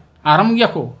আরাম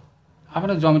গিয়াকো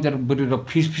আপনার জমিতে বড়ি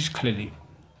ফিস খালি দি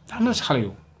তাহলে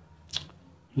সালেও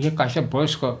이게 가시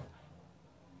보여스거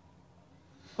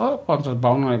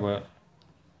 50-52 거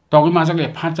떡이 맞아게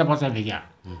판자 배기야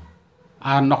아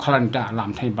녹할란다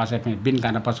람타이 바세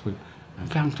빈가나 바스고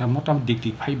그냥 잘못하면 딕딕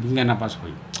파이 빈가나 바스고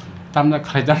담나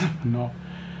가이다 너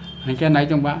이게 나이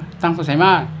좀 봐 땅고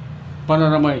세마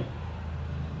번어라머이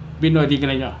빈 어디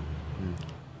그래요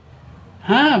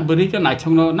하 버리죠 나이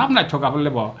청노 남나 초가 볼래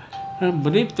뭐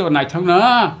버리죠 나이 청노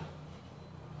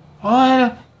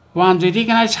완전히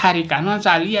그냥 살이 까는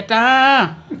잘리였다.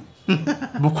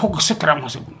 뭐 코크스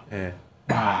그라마서. 예.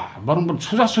 와, 뭐는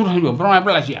수자수를 해요. 뭐는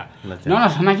해볼라지야. 너나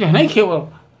사나기 하나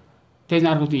키워.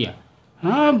 대나르고도야. 아,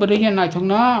 버리게 나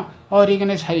정나.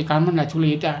 어리게네 살이 까면 나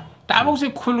줄리다.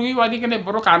 따복스 쿨루이 와디게네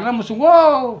뭐로 까나 무슨 거.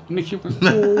 느끼고.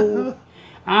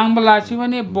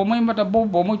 앙블라지만에 몸에마다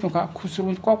몸을 좀 가.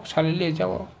 쿠스로 꼭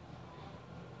살려자고.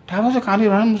 따복스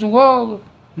까니라는 무슨 거.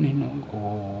 니는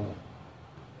오.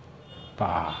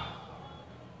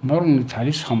 মরং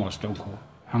চারি সমাজ দङ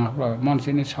आंहा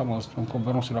मानसिनि समाज दङ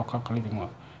बरंस रखा खालि दङ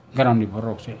ग्रामनि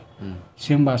बरंसे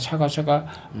सिंबा साखा साखा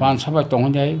बानसाबाय दङ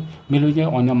जाय मिलुजे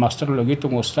अन्य मास्टर लगे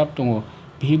दङ स्टाफ दङ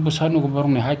बि बसानु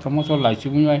बरंनि हाय तमस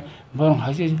लाइसिबुय बरं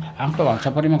हायसे आंथ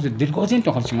बांसापारि मासे दीर्घदिन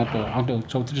दङ सिंगाथ आंथ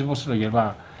 34 বছর गेरबा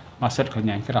मास्टर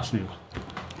खन्या क्लासनि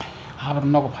आबर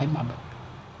नगो फाइ माबा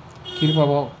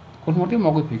किरबाबो कोनमते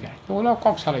मगै फैगा तोला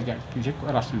कक सालाय जा किसे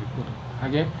रासनि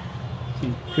हागे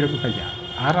फिरको फैगा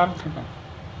आराम थेबा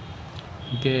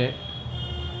के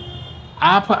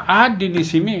आप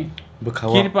दिनिसिमी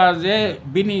किरपा जे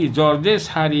बिनी जर्जे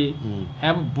सारी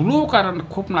अब ब्लू कारण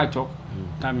खूब नाचो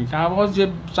तामी काबो जे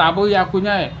चाबो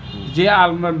याकुना जे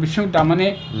आलमर बिसुं दामने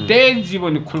ते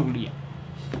जीवन खुलगुलिया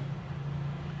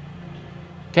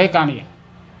ते कानी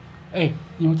ए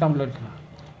न्यू ताम लड़का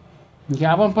के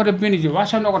आबन पर बिनी जे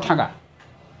वासा नगो थागा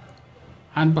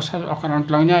आन बसा अकरन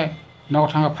लंगाय नगो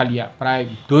थागा फालिया प्राय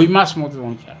 2 मास मत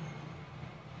दंखा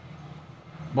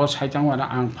बस हाइजांवाना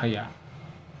आं फाया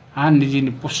आं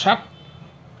निजिनि पोशाक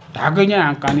दागैnya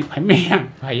आं कानि फाइमेया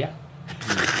फाया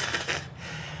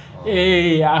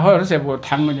ए आहर से बो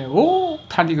थांगने ओ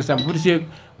थांदि गोसा बुरसे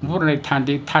बुरनै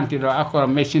थांदि र आखर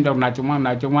मेसिन दं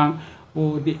नाजुमा ओ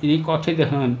इ कथे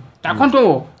दहन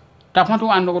ताखनथ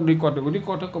आनगो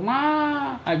रिकॉर्ड को मा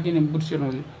आगिनि बुरसे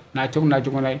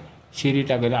नाजुनाय सिरि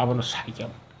तागरे आबन साइके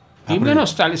बिमेनो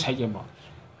स्टाइल साइके बो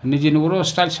निजिन उरो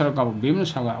स्टाइल सरका बिमेनो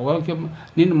सागा ओ के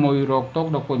निन मोय रक टक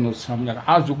दक को समजा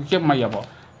आ जुग के मायाबो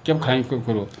के खाइ को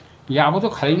करो याबो तो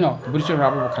खाइ न बुरसे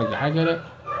राबो खाइ हागरे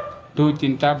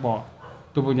 2-3टा बो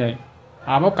तो बुझाय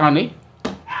आबो कानै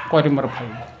करिमर फाइ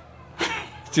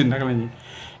चिन्ता करनि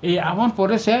ए आबन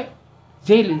परे से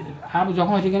जे आब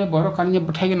যখন এখানে বড় কানিয়ে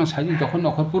বঠাই গেল সাজি যখন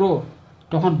নখর পুরো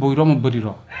তখন বৈরম বরির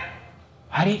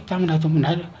আরে তামনা তো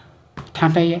না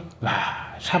ঠান্ডায় বা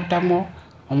সাবটামো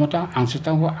অমতা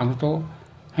আংসতামো আংতো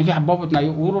হাকে আবাবত নাই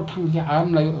উরো ঠাঙ্গি আরাম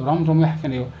নাই রমরমে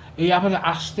হাকেনে এই আবার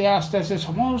আস্তে আস্তে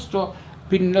সমস্ত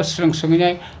ভিন্ন সংসঙ্গে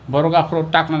বড় গাফর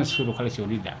টাকনানে শুরু খালিছে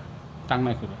উনিদা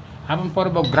টাকনাই করে আবার পরে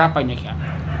গ্রাফ পাইনে খেয়া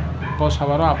বস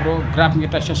আবারও আপরো গ্রাফ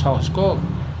গেটা সে সহজকো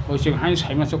ওইসে হাই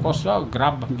সাইমাসে কষ্ট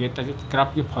গ্রাফ গেটা গ্রাফ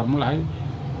কি formula high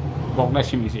বগনা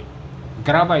সিমিছে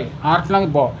graph I art lang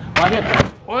ব আরে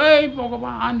ওই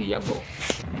ভগবান ইয়াবো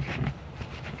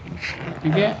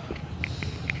ঠিক আছে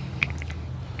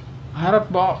harap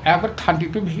bo ever thandi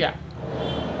tu bhiya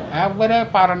একবারে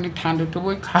পারানি ঠান্ডা তো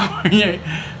বই খাওয়াইয়ে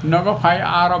নগো ভাই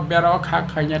আর বেরো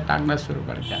খাইয়ে টাকনা শুরু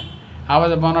করে যায়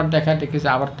আবার বনর দেখা দেখিছে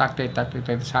আবার টাকতে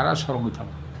সারা সরগ উঠাম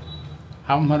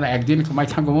আমার একদিন কমাই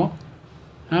থাকবো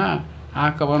হ্যাঁ আ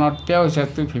কবনর তেও সে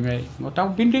তুই ফিমে মোটা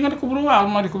বিল্ডিং এর কুবরু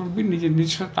আলমারি কুবরু নিজে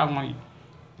নিজস্ব টাকমাই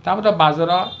তারপরে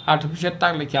বাজারে আর্টিফিশিয়াল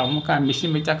থাকলে কি আমাকে মেশিন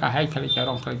মেচা হাই খেলে কি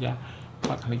রং খেলে কি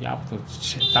বা খেলে কি আপ তো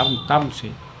তামছে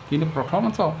কিন্তু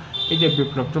প্রথমত এই যে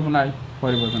বিপ্লব নাই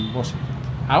পরিবর্তন বসে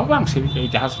আরও বাংসে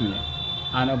ইতিহাস নিয়ে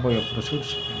আনো বই প্রচুর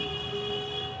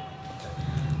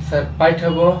স্যার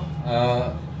পাইথাগো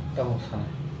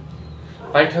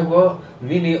পাইথাগো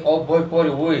নিনি অবয়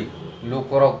পরি ওই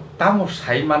লোকরক তামো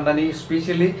সাই মানদানি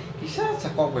স্পেশালি কিসা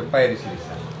সাকক বই পাইরেছি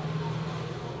স্যার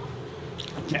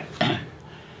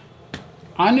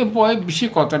আনি বই বেশি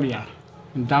কতরিয়া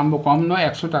দামও কম নয়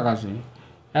 100 টাকা আছে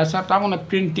এছাড়া তেমন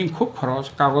প্রিন্টিং খুব খরচ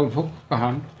কাগজ খুব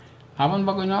কাহান আমন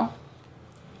বাকি না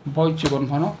বই জীবন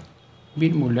ভানো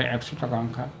বিনমূল্যে 100 টাকা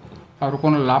আঙ্কা আর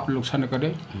কোনো লাভ লোকসান করে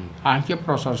আঙ্কে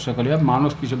প্রচার করে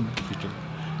মানুষ কিছু কিছু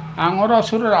আঙর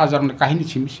আসলে রাজার কাহিনী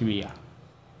ছিমি ছিমিয়া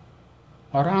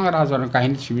और राजार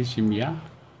कहानी छिमी छिमिया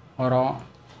और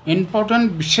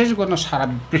इम्पोर्टेंट विशेष गर्न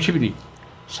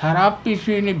सारा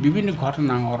पृथ्वी विभिन्न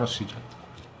घटना और सुझाव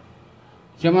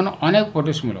जेमन अनेक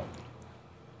प्रदेशमूलक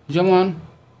जेमन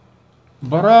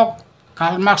बरक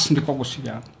कालमार्क्स निको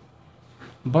सिगा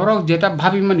बरक जेटा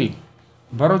भाबी मनी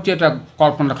बरक जेटा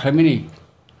कल्पना खामिनी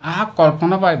आहा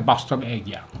कल्पना बाय वास्तव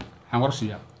एगिया आंगर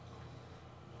सुझाव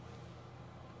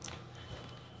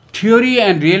theory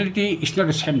and reality is not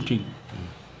the same thing.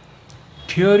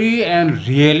 Theory and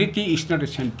reality is not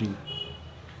the same thing.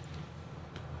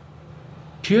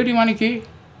 Theory माने कि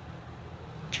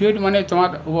theory माने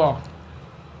तुम्हारा वो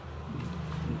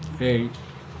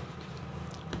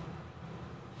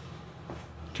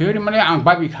theory माने आंग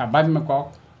बाबी में कॉक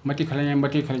मती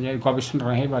खले गवेषण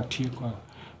रहे बात ठीक हो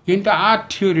किंतु आ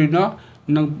theory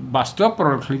न वास्तव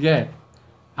प्रयोग जाए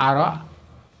आरा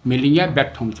मिलिंगा बैठ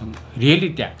थों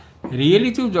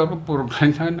reality जब प्रयोग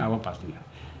था ना वो पास नहीं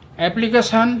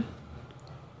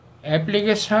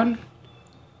application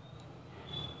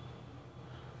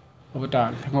बता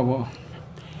वो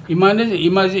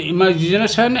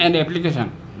imagination and application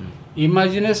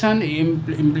imagination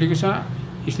implication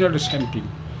is not the same thing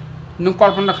नों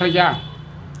कल्पना खाली जा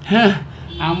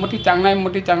आं मती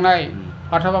चांगनाय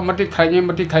अथवा मती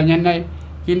खाइने नहीं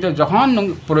किंतु जहाँ नों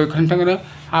प्रयोग करने तंगे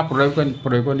आ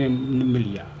प्रयोग ने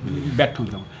मिलिया बैठूं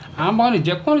तो आम बाने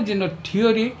जेकोन जिन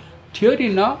थियोरी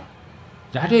न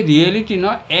जाते रियलिटी न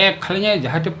एक खाली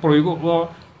जाते प्रयोग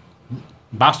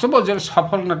वास्तव जब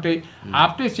सफल नते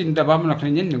आपने चिंता भावना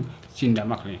खाली चिंता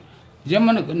मखले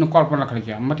जेमन कल्पना खाली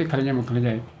क्या मती खाली मखले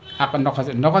जाए आप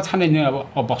नखा छाने ने अब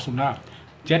बसुना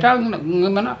जेटा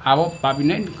माने अब पाबी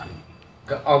नहीं खाली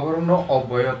अबरनो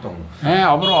अबयतम हाँ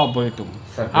अबरो अबयतम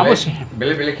अवश्य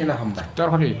बेले किना हम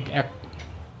तरखरी एक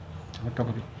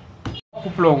तरखरी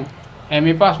कुपलों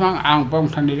एमए पास मांग आंग बम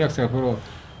थानी रेक्से करो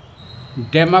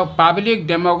पब्लिक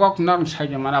डेमागोग नर्म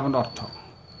साइड माना अपन अर्थ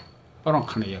परं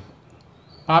खाने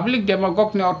पब्लिक डेमागोग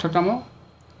ने अर्थ तमो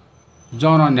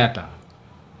जननेता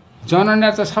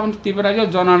सामने त्रिपुरा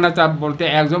जननेता बोलते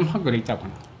एकदम हगरी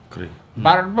तपन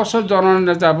भारतवर्ष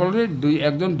जननेता बोलते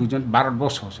एकदम दुजन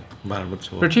भारतवर्ष होसे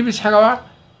पृथ्वी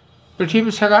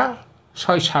छागा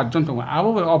 6-7 जन दङ अब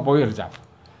अबयर जाब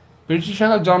पृथ्वी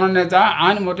छागा जननेता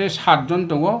आन मते 7 जन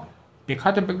दङ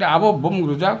बेखाते बेखते अब बम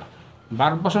रुजाक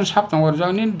भारतवर्ष 7 दङ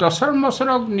जानि 10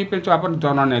 मसरक निपेच अपन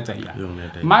जननेता या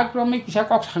माइक्रमिक किसा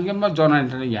कक संगे म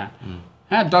जननेता या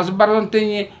हाँ 10-12 जन ते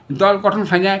दल गठन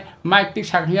थाया माइक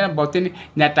साखिया बतेनि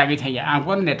नेतागी थाया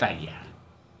आंपन नेता या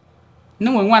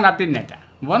नों वानाते नेता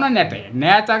वन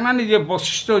नेता जे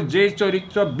वैशिष्ट्य जे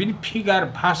चरित्र बिन फिगार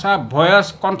भाषा भयस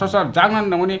कण्ठस्वर जागना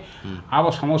नहुने अब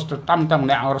समस्त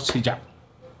तामने आवर सिजा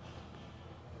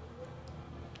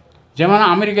जेमन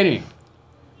अमेरिकानी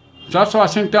जर्ज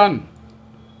Washington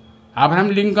Abraham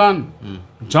Lincoln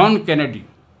John Kennedy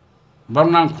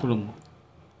बर्नाम खुलुम्बु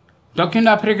दक्षिण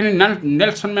अफ्रिकानी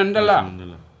नेल्सन मेंडेला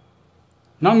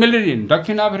नौ मिलियन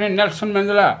दक्षिण अफ्रिकानी नेल्सन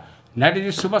मेंडेला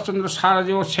नेताजी सुभाष चंद्र सारा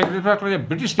जो सेक्रिफाइस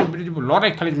ब्रिटिश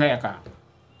लड़ाई खाली गया का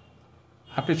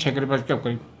आपने सेक्रिफाइस क्या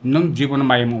करी नंग जीवन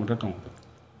माये में उठा तो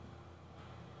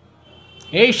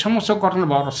यही समस्या घटना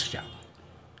बहुत सिया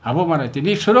अब माने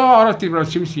तिनी सुरो और तीव्र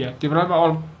सिमसिया तीव्र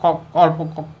अल्प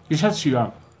किसा सिया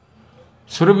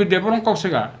सुरु विद्यापन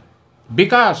कौशेगा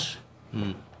विकास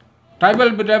ट्राइबल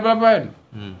डेवलपमेंट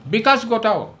विकास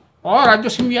गोटाओ और राज्य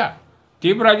सिमिया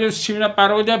तीव्र राज्य सिमना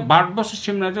पारो जाए भारतवर्ष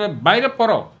सिमना जाए बाहर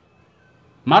पड़ो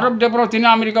मानव देवरो तीन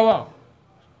अमेरिका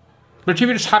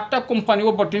पृथ्वी 7टा कोम्पानी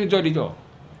को बटिनी जड़ित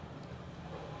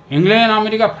इंग्लैंड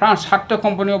अमेरिका फ्रांस 7टा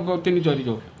कोम्पानी को बटिनी जड़ित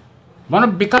मानव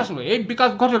विकास ये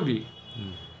विकास घटली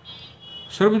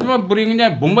सर्वप्रथम बुरी जाए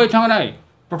मुंबई थाना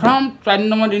प्रथम 4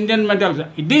 number Indian medal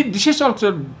this is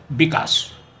also विकास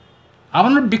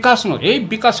अपन विकास ये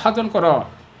विकास साधन कर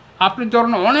आपने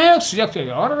धरण अनेक सुझाव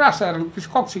और रास्ता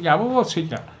कक अब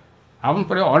सीखा আমার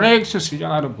পরে অনেক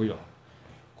সিজার বইও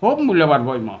খুব মূল্যবান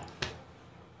বই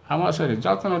আমার সাথে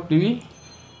যত্ন তিনি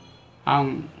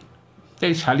आं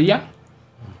tei salia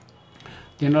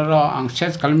tinoro ang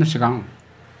ses kalmi sigang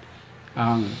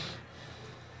ang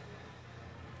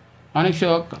অনেক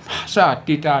ভাষা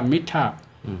টিটা মিঠা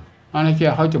অনেকে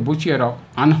হয়তো বুঝিয়ে রক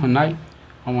আনহনাই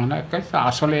অমনাই কাছে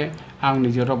আসলে আং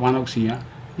নিজেরও বানক সিয়া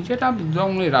যেটা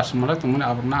জংনি রাসমলা তুমি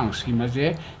আবার না আং সিমা যে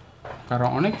কারণ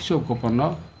অনেক কিছু গোপন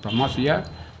ধর্মাসিয়া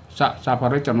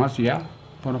চাপারে ধর্মাসিয়া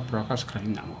পর প্রকাশ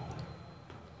খাইনাঙ্গো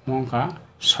মঙ্কা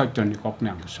সত্যনি কপনে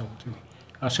আং সৌতি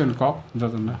আসল কক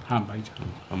যতনা হামবাই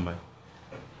হামবাই